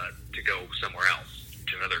to go somewhere else,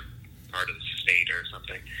 to another part of the state or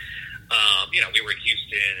something. You know, we were in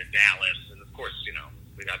Houston and Dallas, and of course, you know,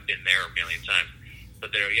 I've been there a million times.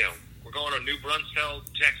 But there, you know, we're going to New Braunfels,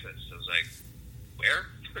 Texas. I was like, where?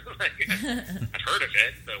 Like, I've heard of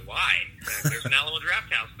it, but why? There's an Alamo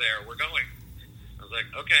Draft House there. We're going. I was like,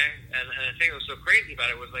 okay. And the thing that was so crazy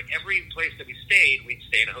about it was, like, every place that we stayed, we'd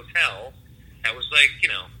stay in a hotel that was like, you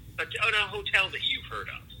know, a hotel that you've heard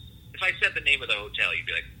of. If I said the name of the hotel, you'd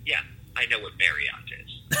be like, yeah, I know what Marriott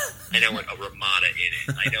is. I know what a Ramada Inn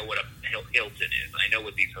is. I know what a Hilton is. I know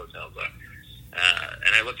what these hotels are.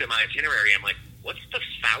 And I looked at my itinerary. I'm like, what's the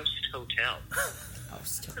Faust Hotel?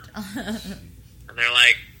 Faust Hotel. And they're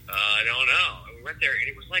like, I don't know. And we went there, and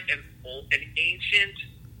it was like an ancient,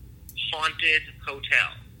 haunted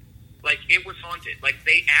hotel. Like, it was haunted. Like,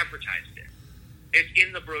 they advertised it. It's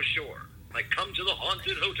in the brochure. Like, come to the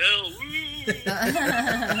haunted hotel. Woo!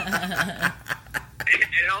 And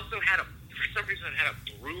it also had for some reason, it had a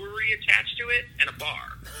brewery attached to it and a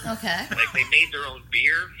bar. Okay. Like, they made their own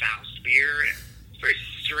beer, Faust beer. It's very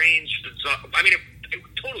strange, bizarre. I mean, it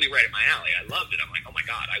was totally right at my alley. I loved it. I'm like, oh my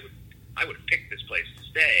God, I would have picked this place to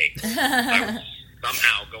stay. I was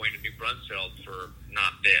somehow going to New Braunfels for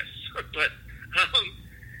not this. But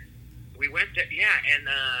we went there, and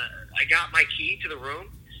I got my key to the room,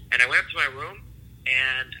 and I went up to my room,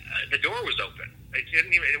 and the door was open.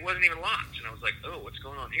 It wasn't even locked, and I was like, oh, what's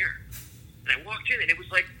going on here? And I walked in, and it was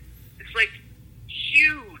like, it's like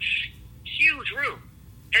huge room,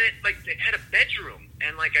 and it had a bedroom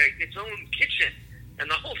and like its own kitchen and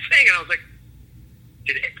the whole thing, and I was like,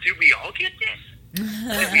 did we all get this?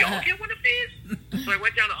 Did we all get one of these? So I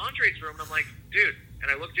went down to Andre's room, and I'm like, dude, and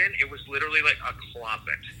I looked in, it was literally like a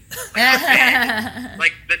closet. Like a bed.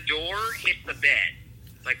 Like the door hit the bed,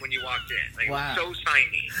 like when you walked in. Like, wow. It was so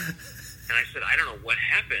tiny. And I said, I don't know what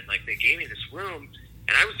happened. Like, they gave me this room,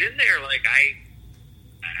 and I was in there, like, I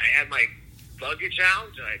had my luggage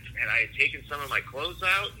out, and I had taken some of my clothes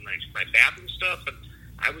out, and my bathroom stuff, and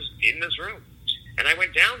I was in this room. And I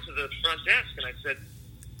went down to the front desk, and I said,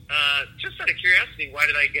 just out of curiosity, why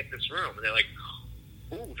did I get this room? And they're like,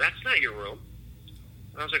 ooh, that's not your room.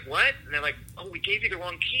 And I was like, what? And they're like, oh, we gave you the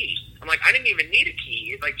wrong key. I'm like, I didn't even need a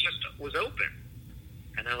key. It, like, just was open.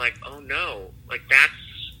 And they're like, oh, no. Like, that's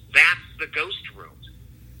the ghost room.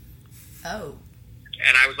 Oh.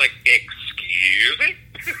 And I was like, excuse me?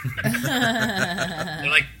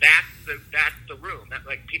 They're like, that's the room. That,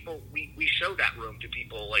 like, people, we show that room to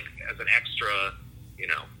people, like, as an extra, you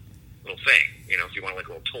know, little thing. You know, if you want, like,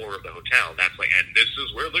 a little tour of the hotel, that's like, and this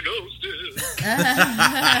is where the ghost is.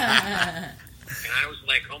 And I was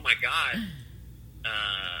like, oh, my God.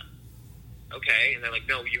 Okay. And they're like,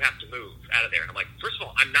 no, you have to move out of there. And I'm like, first of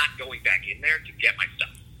all, I'm not going back in there to get my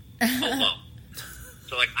stuff alone.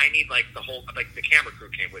 So, like, I need, like, the whole, like, the camera crew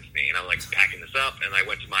came with me, and I'm, like, packing this up, and I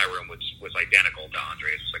went to my room, which was identical to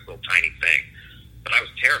Andre's. It was, like, a little tiny thing. But I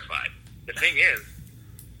was terrified. The thing is,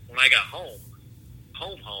 when I got home,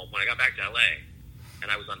 when I got back to L.A.,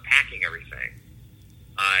 and I was unpacking everything,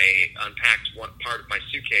 I unpacked one part of my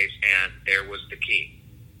suitcase, and there was the key.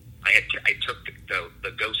 I took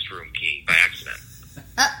the ghost room key by accident.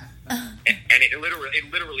 And it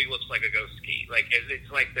literally looks like a ghost key. Like,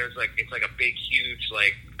 it's like there's like, it's like a big, huge,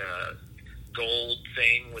 like, gold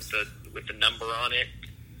thing with the number on it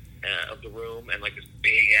of the room, and like this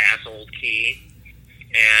big ass old key.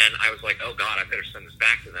 And I was like, oh God, I better send this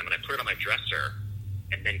back to them. And I put it on my dresser,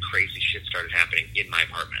 and then crazy shit started happening in my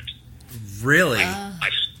apartment. Really?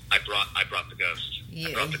 I brought the ghost.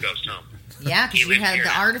 I brought the ghost home. Yeah, because you had the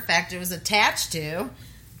artifact it was attached to.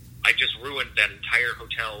 I just ruined that entire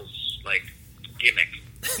hotel's, like, gimmick.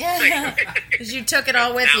 Yeah, because you took it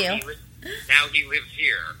all with you. now he lives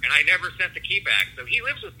here, and I never sent the key back, so he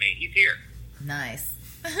lives with me. He's here. Nice.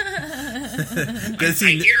 Does I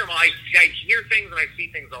he? hear him. I hear things and I see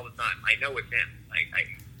things all the time. I know it's him.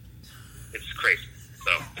 It's crazy.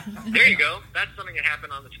 So there you go. That's something that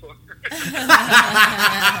happened on the tour.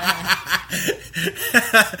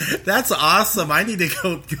 That's awesome. I need to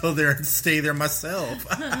go there and stay there myself.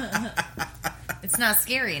 It's not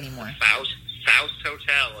scary anymore. Faust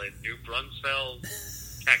Hotel in New Brunswick,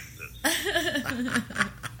 Texas.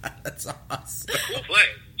 That's awesome. It's a cool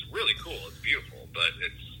place. It's really cool. It's beautiful, but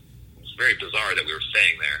it's very bizarre that we were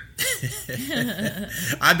staying there.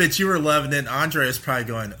 I bet you were loving it. Andre was probably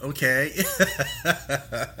going, okay. Oh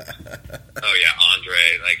yeah,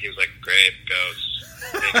 Andre. Like he was like, "Great, ghost,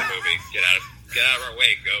 make a movie. Get out of our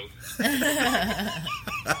way, ghost."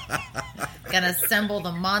 Gotta assemble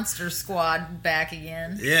the monster squad back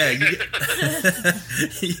again. Yeah.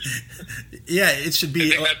 Yeah, it should I be.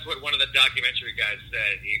 think that's what one of the documentary guys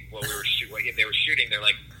said. While they were shooting, they're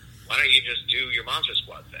like, "Why don't you just do your Monster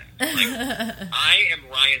Squad thing?" I'm like, I am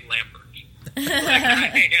Ryan Lambert.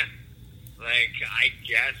 I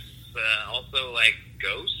guess also like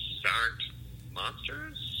ghosts aren't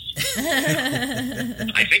monsters.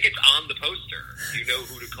 I think it's on the poster. You know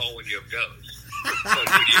who to call when you have ghosts. So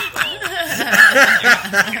who do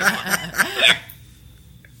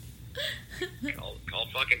you call? Call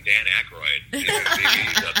fucking Dan Aykroyd. See what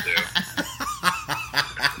he's up to.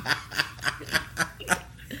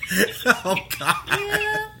 Oh God!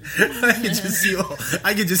 Yeah. I can just see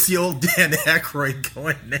old Dan Aykroyd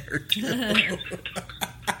going there too.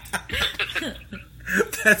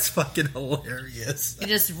 That's fucking hilarious. You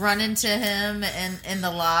just run into him in the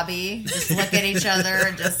lobby, just look at each other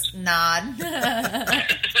and just nod. Yeah,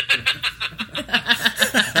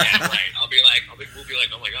 right. We'll be like,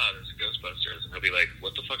 oh my god, there's a Ghostbusters, and he'll be like,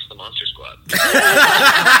 what the fuck's the Monster Squad?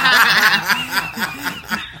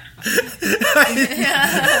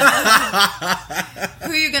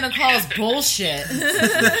 Who are you gonna call is bullshit?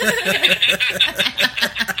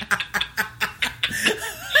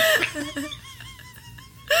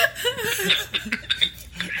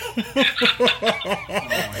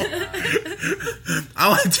 I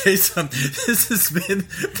want to tell you something. This has been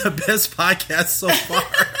the best podcast so far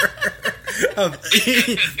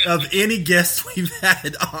of any guest we've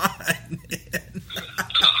had on.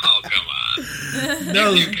 Oh, come on.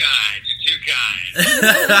 No, You're too kind.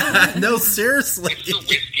 no, seriously. It's the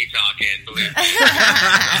whiskey talking, believe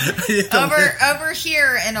me. Over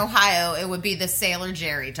here in Ohio, it would be the Sailor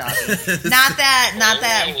Jerry talking. Not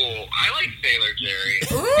that. Oh, I like Sailor Jerry.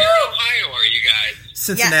 Ooh. Where in Ohio are you guys?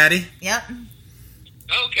 Cincinnati. Yep.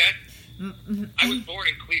 Oh, okay. I was born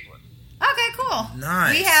in Cleveland. Okay, cool.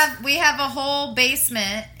 Nice. We have a whole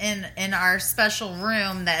basement in our special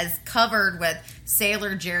room that is covered with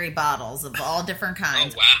Sailor Jerry bottles of all different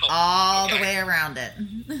kinds. Oh, wow. All Okay. the way around it.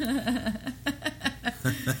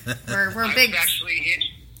 we're big. I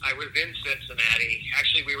was in Cincinnati.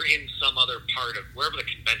 Actually, we were in some other part of wherever the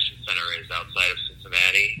convention center is outside of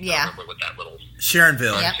Cincinnati. Yeah. I don't remember what that little.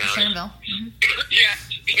 Sharonville. Yep, Town is. Sharonville. Yeah.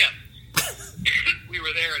 We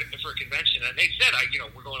were there for a convention, and they said,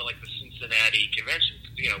 we're going to like the Cincinnati convention,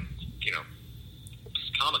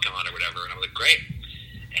 Comic-Con or whatever. And I was like, great.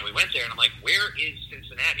 And we went there, and I'm like, where is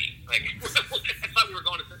Cincinnati? Like, I thought we were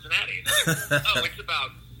going to Cincinnati. And they're like, oh, it's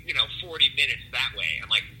about 40 minutes that way. I'm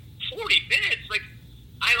like, 40 minutes? Like,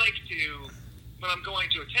 I like to, when I'm going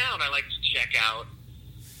to a town, I like to check out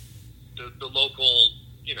the local.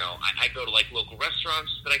 I go to like local restaurants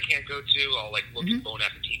that I can't go to. I'll like look at Bon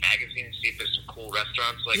Appetit magazine and see if there's some cool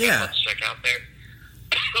restaurants like I'd love to check out there.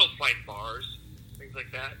 I'll find bars, things like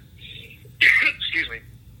that. Excuse me.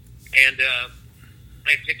 And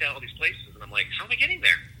I picked out all these places, and I'm like, how am I getting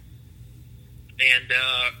there? And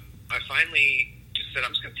I finally just said,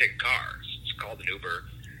 I'm just going to take a car. It's called an Uber,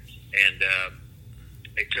 and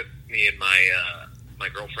they took me and my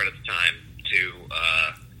girlfriend at the time to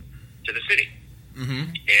the city. Mm-hmm.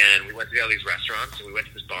 And we went to all these restaurants, and we went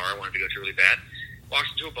to this bar I wanted to go to really bad. Walked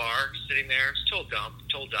into a bar, sitting there,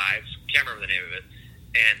 total dive, can't remember the name of it,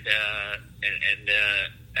 and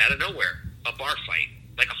out of nowhere, a bar fight,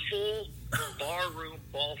 like a full bar room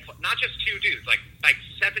ball fight, not just two dudes, like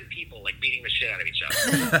 7 people, like beating the shit out of each other.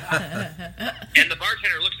 And the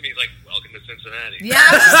bartender looks at me, he's like, "Welcome to Cincinnati." Yeah,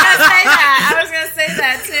 I was just gonna say that. I was gonna say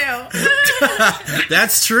that too.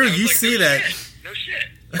 That's true. You like, see that. No shit.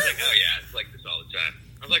 I was like, oh yeah, it's like this all the time.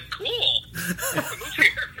 I was like, cool. Move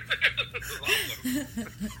here. This is awesome.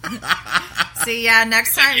 See, yeah,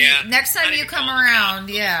 next time Not you even come call the around,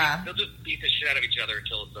 cops. yeah. They'll just beat the shit out of each other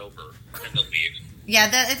until it's over, and they'll leave. Yeah,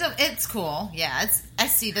 it's cool. Yeah, I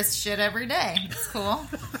see this shit every day. It's cool.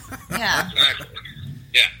 Yeah. Exactly.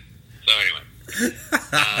 Yeah. So anyway,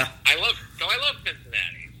 I love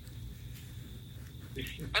Cincinnati.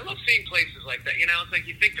 I love seeing places like that. You know, it's like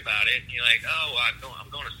you think about it, and you're like, oh, I'm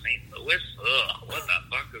going to St. Louis. Ugh, what the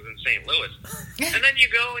fuck is in St. Louis? And then you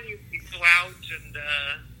go and you go out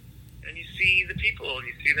and you see the people, and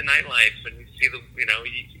you see the nightlife, and you see the you know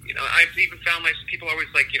I've even found people always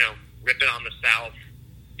like ripping on the South.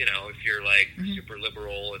 You know, if you're like super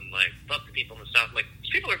liberal and like fuck the people in the South, like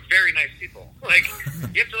these people are very nice people. Like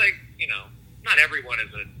you have to not everyone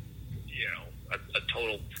is a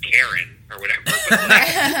total Karen or whatever. But like,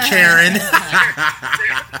 Karen.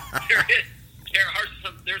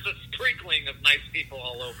 There's a sprinkling of nice people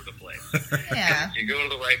all over the place. Yeah. If you go to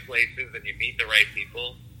the right places and you meet the right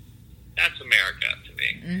people, that's America to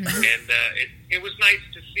me. And it was nice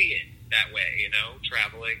to see it that way,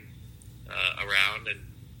 traveling around and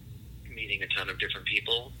meeting a ton of different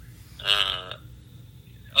people.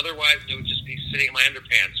 Otherwise, it would just be sitting in my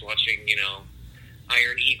underpants watching,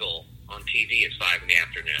 Iron Eagle on TV at 5 in the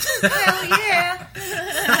afternoon. Hell yeah.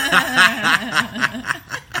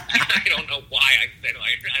 I don't know why I said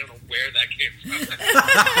Iron. I don't know where that came from.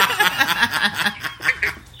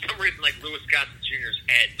 For some reason, like Louis Gossett Jr.'s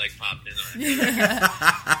head popped in on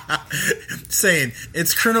it. Saying,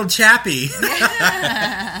 it's Colonel Chappie.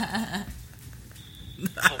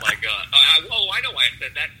 Oh my god! I know why I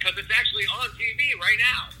said that, because it's actually on TV right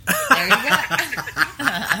now. There you go.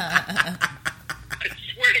 I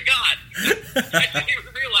swear to God, I didn't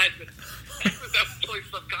even realize that was totally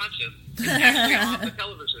subconscious. It's actually on the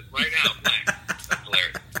television right now playing. That's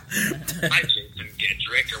hilarious. Hi, Jason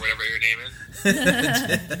Gedrick, or whatever your name is.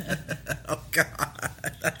 Oh God,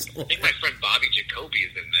 that's I think my friend Bobby Jacoby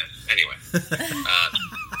is in this. Anyway,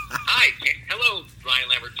 hi, hello, Ryan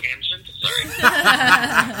Lambert Tangent. Sorry.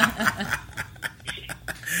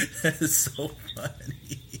 That is so funny.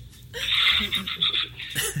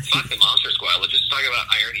 Fuck the Monster Squad. Let's just talk about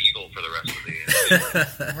Iron Eagle for the rest of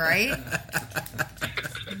the Right?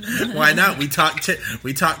 Why not? We talk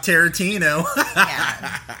Tarantino.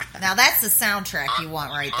 Yeah. Now that's the soundtrack you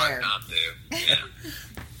want right hard there. not to. Yeah.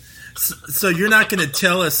 So you're not going to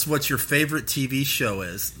tell us what your favorite TV show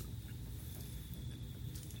is?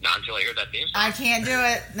 Not until I hear that theme song. I can't do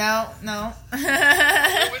it. No. I'll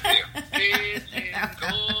go with you.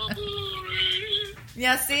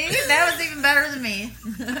 Yeah, see? That was even better than me.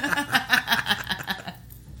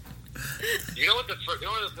 You know what the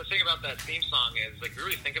thing about that theme song is? Like, you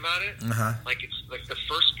really think about it. Like, it's like the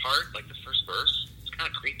first part, like the first verse. It's kind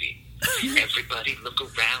of creepy. Everybody look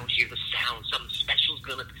around, hear the sound. Something special's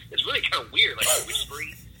gonna. It's really kind of weird, like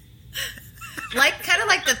whispery. Kind of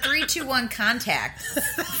like the 3, 2, 1 Contact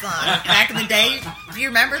song back in the day. Do you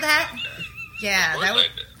remember that? Yeah, that was.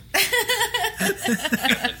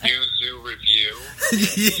 The new Zoo review.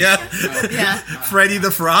 Yeah. Freddy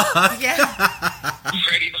the Frog. Yeah.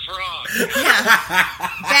 Freddy the Frog. Yeah.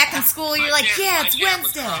 Back in school, you're like, yeah, it's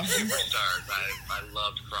Wednesday. Superstars. I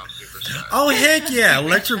loved Crop Superstars. Oh heck yeah!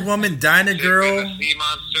 Electric Woman, Dinah Girl. The Sea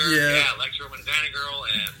Monster. Yeah. Yeah, Electric Woman, Dinah Girl,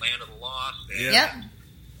 and Land of the Lost. And, Yep.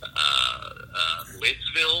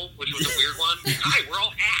 Lidsville, which was a weird one. Hi, we're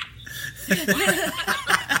all hats.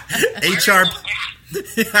 HR.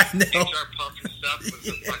 I know. HR Pump and stuff was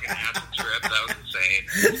a fucking acid trip. That was insane.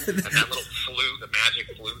 And that little flute, the magic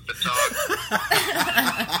flute that talked.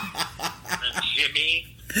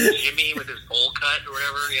 And Jimmy with his bowl cut or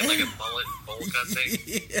whatever. He had like a mullet bowl cut thing.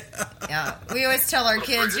 Yeah. We always tell our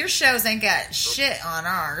kids, your shows ain't got shit on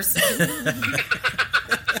ours.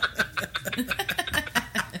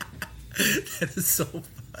 That is so funny.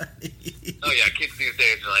 Oh yeah, kids these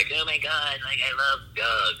days are like, oh my god, like I love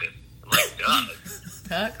Doug. I'm like, Doug?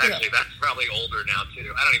 Actually, that's probably older now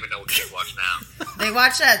too. I don't even know what kids watch now. They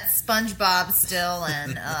watch that SpongeBob still,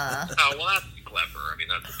 and Oh well, that's clever. I mean,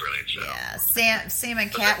 that's a brilliant show. yeah, Sam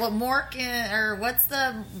and Cat. Well, Mork or what's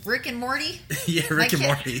the Rick and Morty? Yeah, Rick and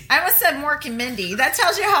Morty. I almost said Mork and Mindy. That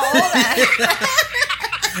tells you how old I am.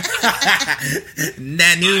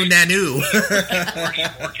 Nanu.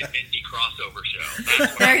 Mork and Mindy crossover show.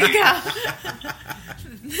 That's There you go.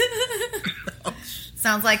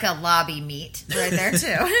 Sounds like a lobby meet right there too.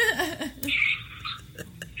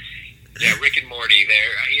 Yeah, Rick and Morty there.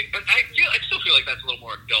 But I still feel like that's a little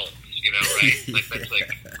more adults, right? Like that's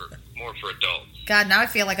like more for adults. God, now I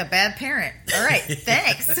feel like a bad parent. All right,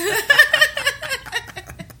 thanks. Put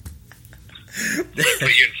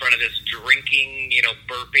you in front of this drinking,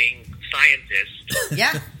 burping scientist.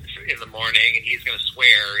 Yeah. In the morning, and he's going to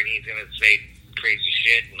swear, and he's going to say crazy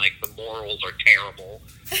shit, and like the morals are terrible.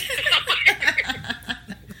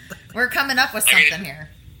 We're coming up with something here.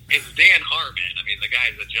 It's Dan Harmon. I mean, the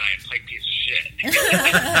guy's a giant pipe piece of shit.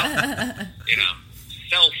 You know,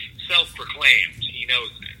 self-proclaimed. He knows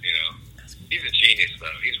it, you know. He's a genius, though.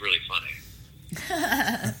 He's really funny.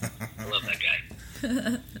 I love that guy.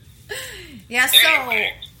 Yeah,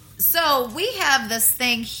 Anyway. so we have this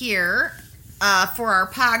thing here for our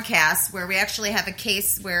podcast where we actually have a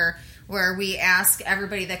case where we ask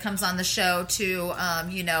everybody that comes on the show to,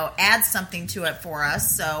 add something to it for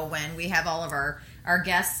us. So when we have all of our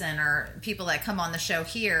guests and our people that come on the show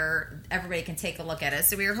here, everybody can take a look at it.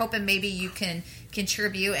 So we were hoping maybe you can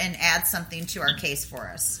contribute and add something to our case for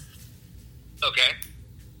us. Okay.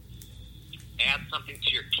 Add something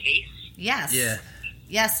to your case? Yes. Yeah.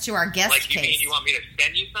 Yes, to our guest Like, you case. mean you want me to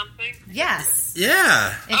send you something? Yes.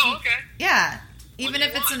 Yeah. Okay. Yeah. Even do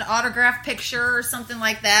if you it's want? an autograph picture or something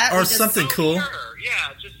like that. Or we just- something cool. Sure.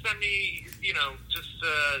 Yeah, just send me,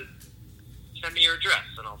 send me your address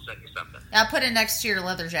and I'll send you something. I'll put it next to your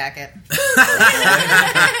leather jacket. Oh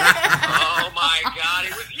my God,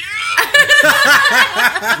 it was you!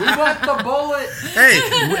 We want the bullet.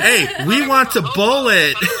 Hey, we want to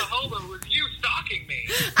bullet. Hold on, it was you stalking me.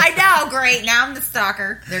 I know, great. Now I'm the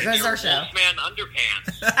stalker. There goes Your our show. Wolfman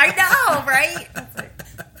underpants. I know, right?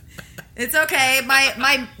 It's okay.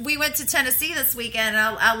 We went to Tennessee this weekend.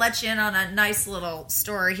 I'll let you in on a nice little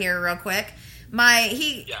story here, real quick.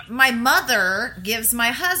 My mother gives my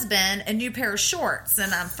husband a new pair of shorts,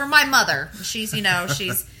 and for my mother, she's in her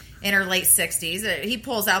late 60s. He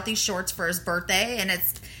pulls out these shorts for his birthday, and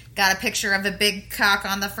it's got a picture of a big cock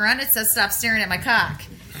on the front. It says, "Stop staring at my cock."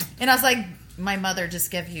 And I was like, my mother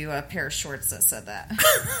just gave you a pair of shorts that said that.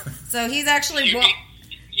 So he's actually... You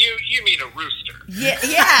mean a rooster? Yes.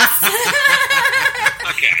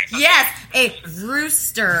 Okay. Yes, a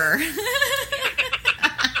rooster.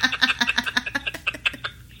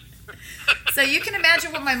 So you can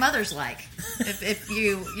imagine what my mother's like if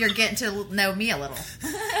you're getting to know me a little.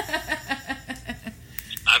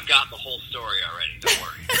 I've got the whole story already. Don't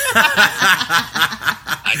worry.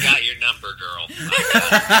 I got your number, girl. I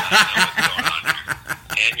know what's going on here.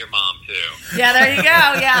 And your mom too. Yeah, there you go.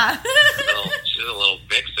 Yeah. She's a little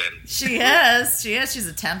vixen. She is. She's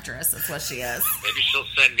a temptress. That's what she is. Maybe she'll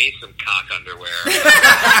send me some cock underwear.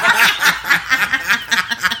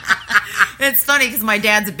 It's funny because my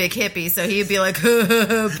dad's a big hippie, so he'd be like,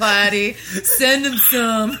 "Buddy, send him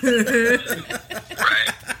some." Right.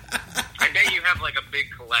 I bet you have like a big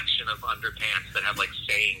collection of underpants that have like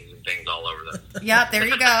sayings and things all over them. Yep, there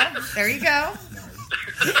you go. There you go.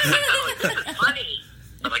 Like, this is funny.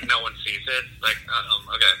 But like no one sees it. Like,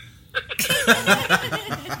 okay.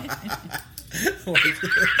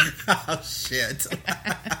 Oh, shit.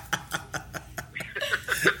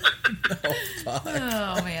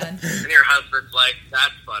 Oh man. And your husband's like,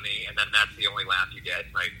 "That's funny," and then that's the only laugh you get.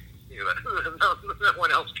 Like, no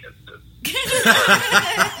one else gets this.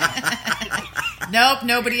 Nope,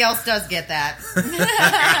 nobody else does get that. You're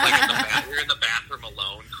in the bathroom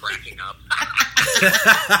alone, cracking up.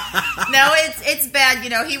 No, it's bad.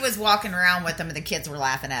 He was walking around with them, and the kids were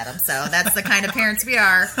laughing at him. So that's the kind of parents we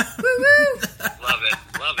are. Woo woo. Love it.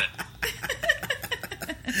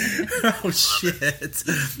 Oh, shit.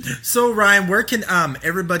 So, Ryan, where can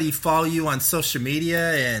everybody follow you on social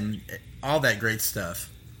media and all that great stuff?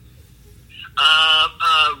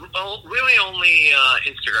 Really only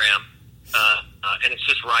Instagram, and it's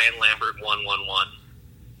just Ryan Lambert 111.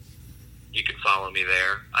 You can follow me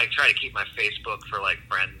there. I try to keep my Facebook for like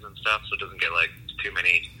friends and stuff, so it doesn't get like too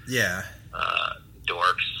many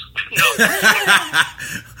dorks. No.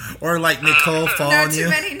 Or like Nicole following Not you. too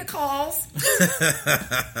many Nicoles.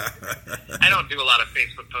 I don't do a lot of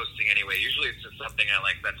Facebook posting anyway. Usually it's just something I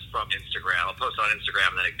like that's from Instagram. I'll post on Instagram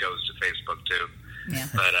and then it goes to Facebook too. Yeah.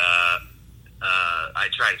 But I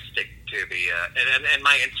try to stick to the and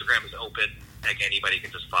my Instagram is open. Like anybody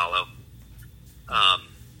can just follow.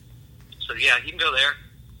 So yeah, you can go there,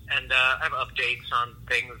 and I have updates on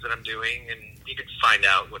things that I'm doing, and you can find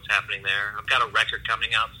out what's happening there. I've got a record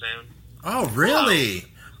coming out soon. Oh, really?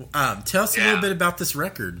 Tell us a little bit about this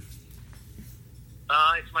record.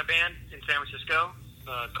 It's my band in San Francisco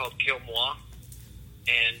called Kill Moi,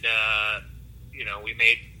 and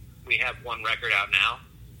we have one record out now,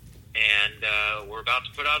 and we're about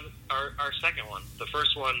to put out our second one. The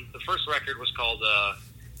first record was called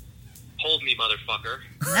Hold Me, Motherfucker.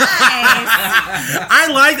 Nice.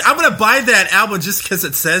 I'm going to buy that album just because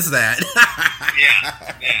it says that. Yeah.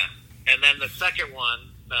 And then the second one,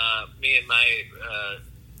 me and my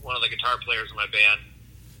one of the guitar players in my band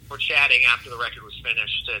were chatting after the record was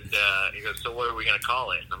finished, and he goes, "So what are we going to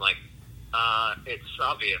call it?" And I'm like, "It's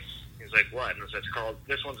obvious." He's like, "What?" And it's called.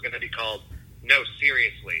 This one's going to be called No,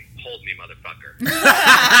 seriously, hold me, motherfucker.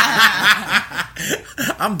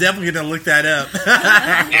 I'm definitely going to look that up.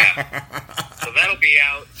 Yeah. So that'll be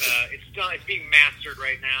out. It's done. It's being mastered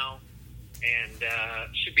right now, and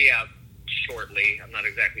should be out shortly. I'm not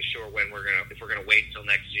exactly sure when if we're gonna wait till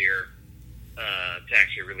next year to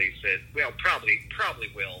actually release it. Well, probably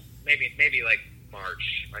will. Maybe like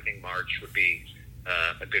March. I think March would be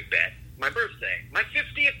a good bet. My birthday, my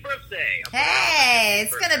 50th birthday. Hey,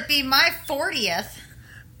 it's gonna be my 40th.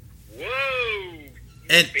 Whoa!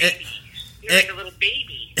 And You're like a little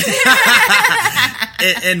baby.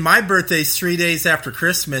 and my birthday's 3 days after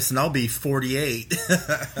Christmas, and I'll be 48.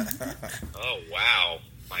 Oh, wow.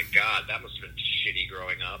 My God, that must have been shitty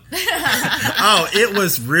growing up. Oh, it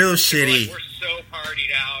was real shitty. We're so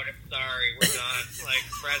partied out. I'm sorry. We're done. Like,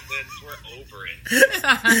 presents. We're over it.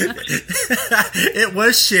 It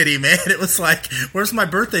was shitty, man. It was like, where's my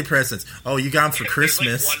birthday presents? Oh, you got them for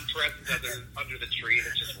Christmas. There's like one present under the tree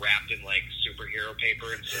that's just wrapped in, like, superhero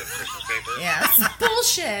paper instead of Christmas paper. Yeah, it's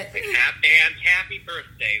bullshit. Like, and happy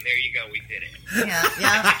birthday. There you go. We did it. Yeah.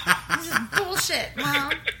 This is bullshit,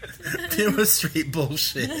 Mom. It was straight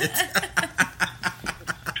bullshit.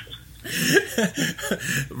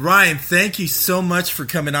 Ryan, thank you so much for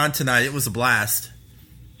coming on tonight. It was a blast.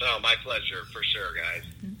 Oh, my pleasure, for sure, guys.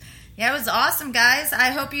 Yeah, it was awesome, guys. I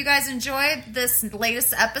hope you guys enjoyed this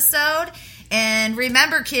latest episode. And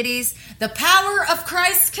remember, kiddies, the power of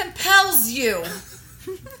Christ compels you.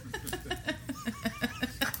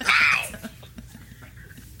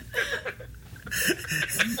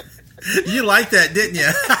 You liked that, didn't you?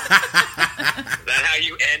 Is that how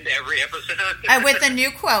you end every episode? With a new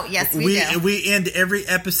quote. Yes, we do. We end every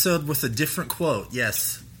episode with a different quote.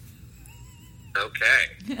 Yes.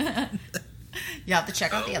 Okay. You have to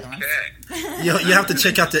check out the other ones. Okay. You have to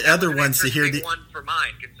check out the other ones to hear the. One for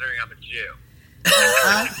mine, considering I'm a Jew.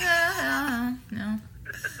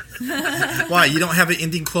 No. Why, you don't have an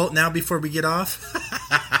ending quote now before we get off?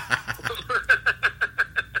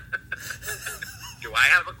 Do I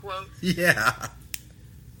have a quote? Yeah.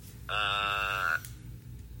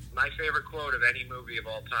 My favorite quote of any movie of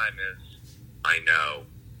all time is, "I know."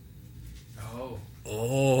 Oh.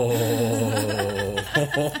 Oh.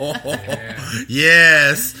 Yeah.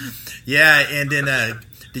 Yes. Yeah, and then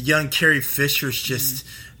the young Carrie Fisher's just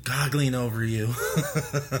goggling over you.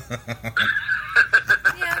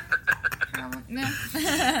 Yeah. No.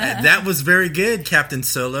 That was very good, Captain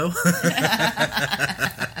Solo.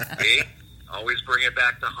 See? Always bring it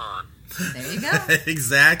back to Han. There you go.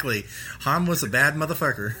 Exactly. Han was a bad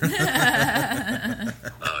motherfucker.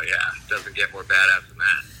 Oh, yeah. Doesn't get more badass than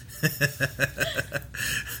that.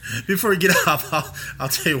 Before we get off, I'll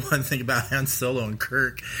tell you one thing about Han Solo and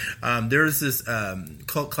Kirk. There was this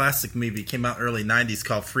cult classic movie, came out early 90s,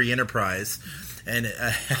 called Free Enterprise, and it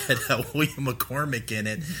had William McCormick in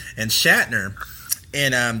it and Shatner.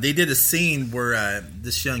 And they did a scene where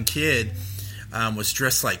this young kid was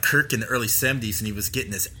dressed like Kirk in the early 70s, and he was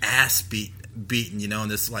getting his ass beaten, you know,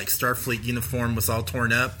 and this like Starfleet uniform was all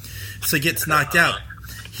torn up. So he gets knocked out.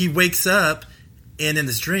 He wakes up, and in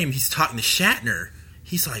his dream, he's talking to Shatner.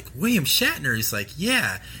 He's like, William Shatner. He's like,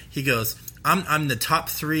 yeah. He goes, I'm the top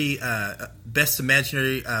 3 best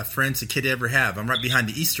imaginary friends a kid ever have. I'm right behind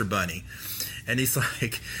the Easter Bunny. And he's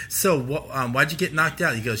like, so why'd you get knocked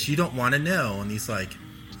out? He goes, you don't want to know. And he's like,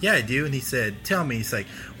 yeah, I do. And he said, tell me. He's like,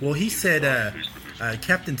 well, he said,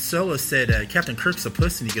 Captain Solo said, Captain Kirk's a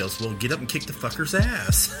puss. And he goes, well, get up and kick the fucker's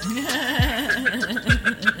ass.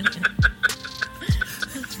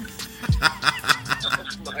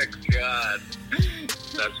 Oh, my God.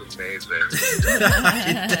 That's amazing.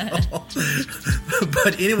 I know.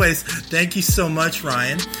 But anyways, thank you so much,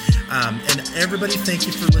 Ryan. And everybody, thank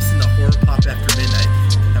you for listening to Horror Pop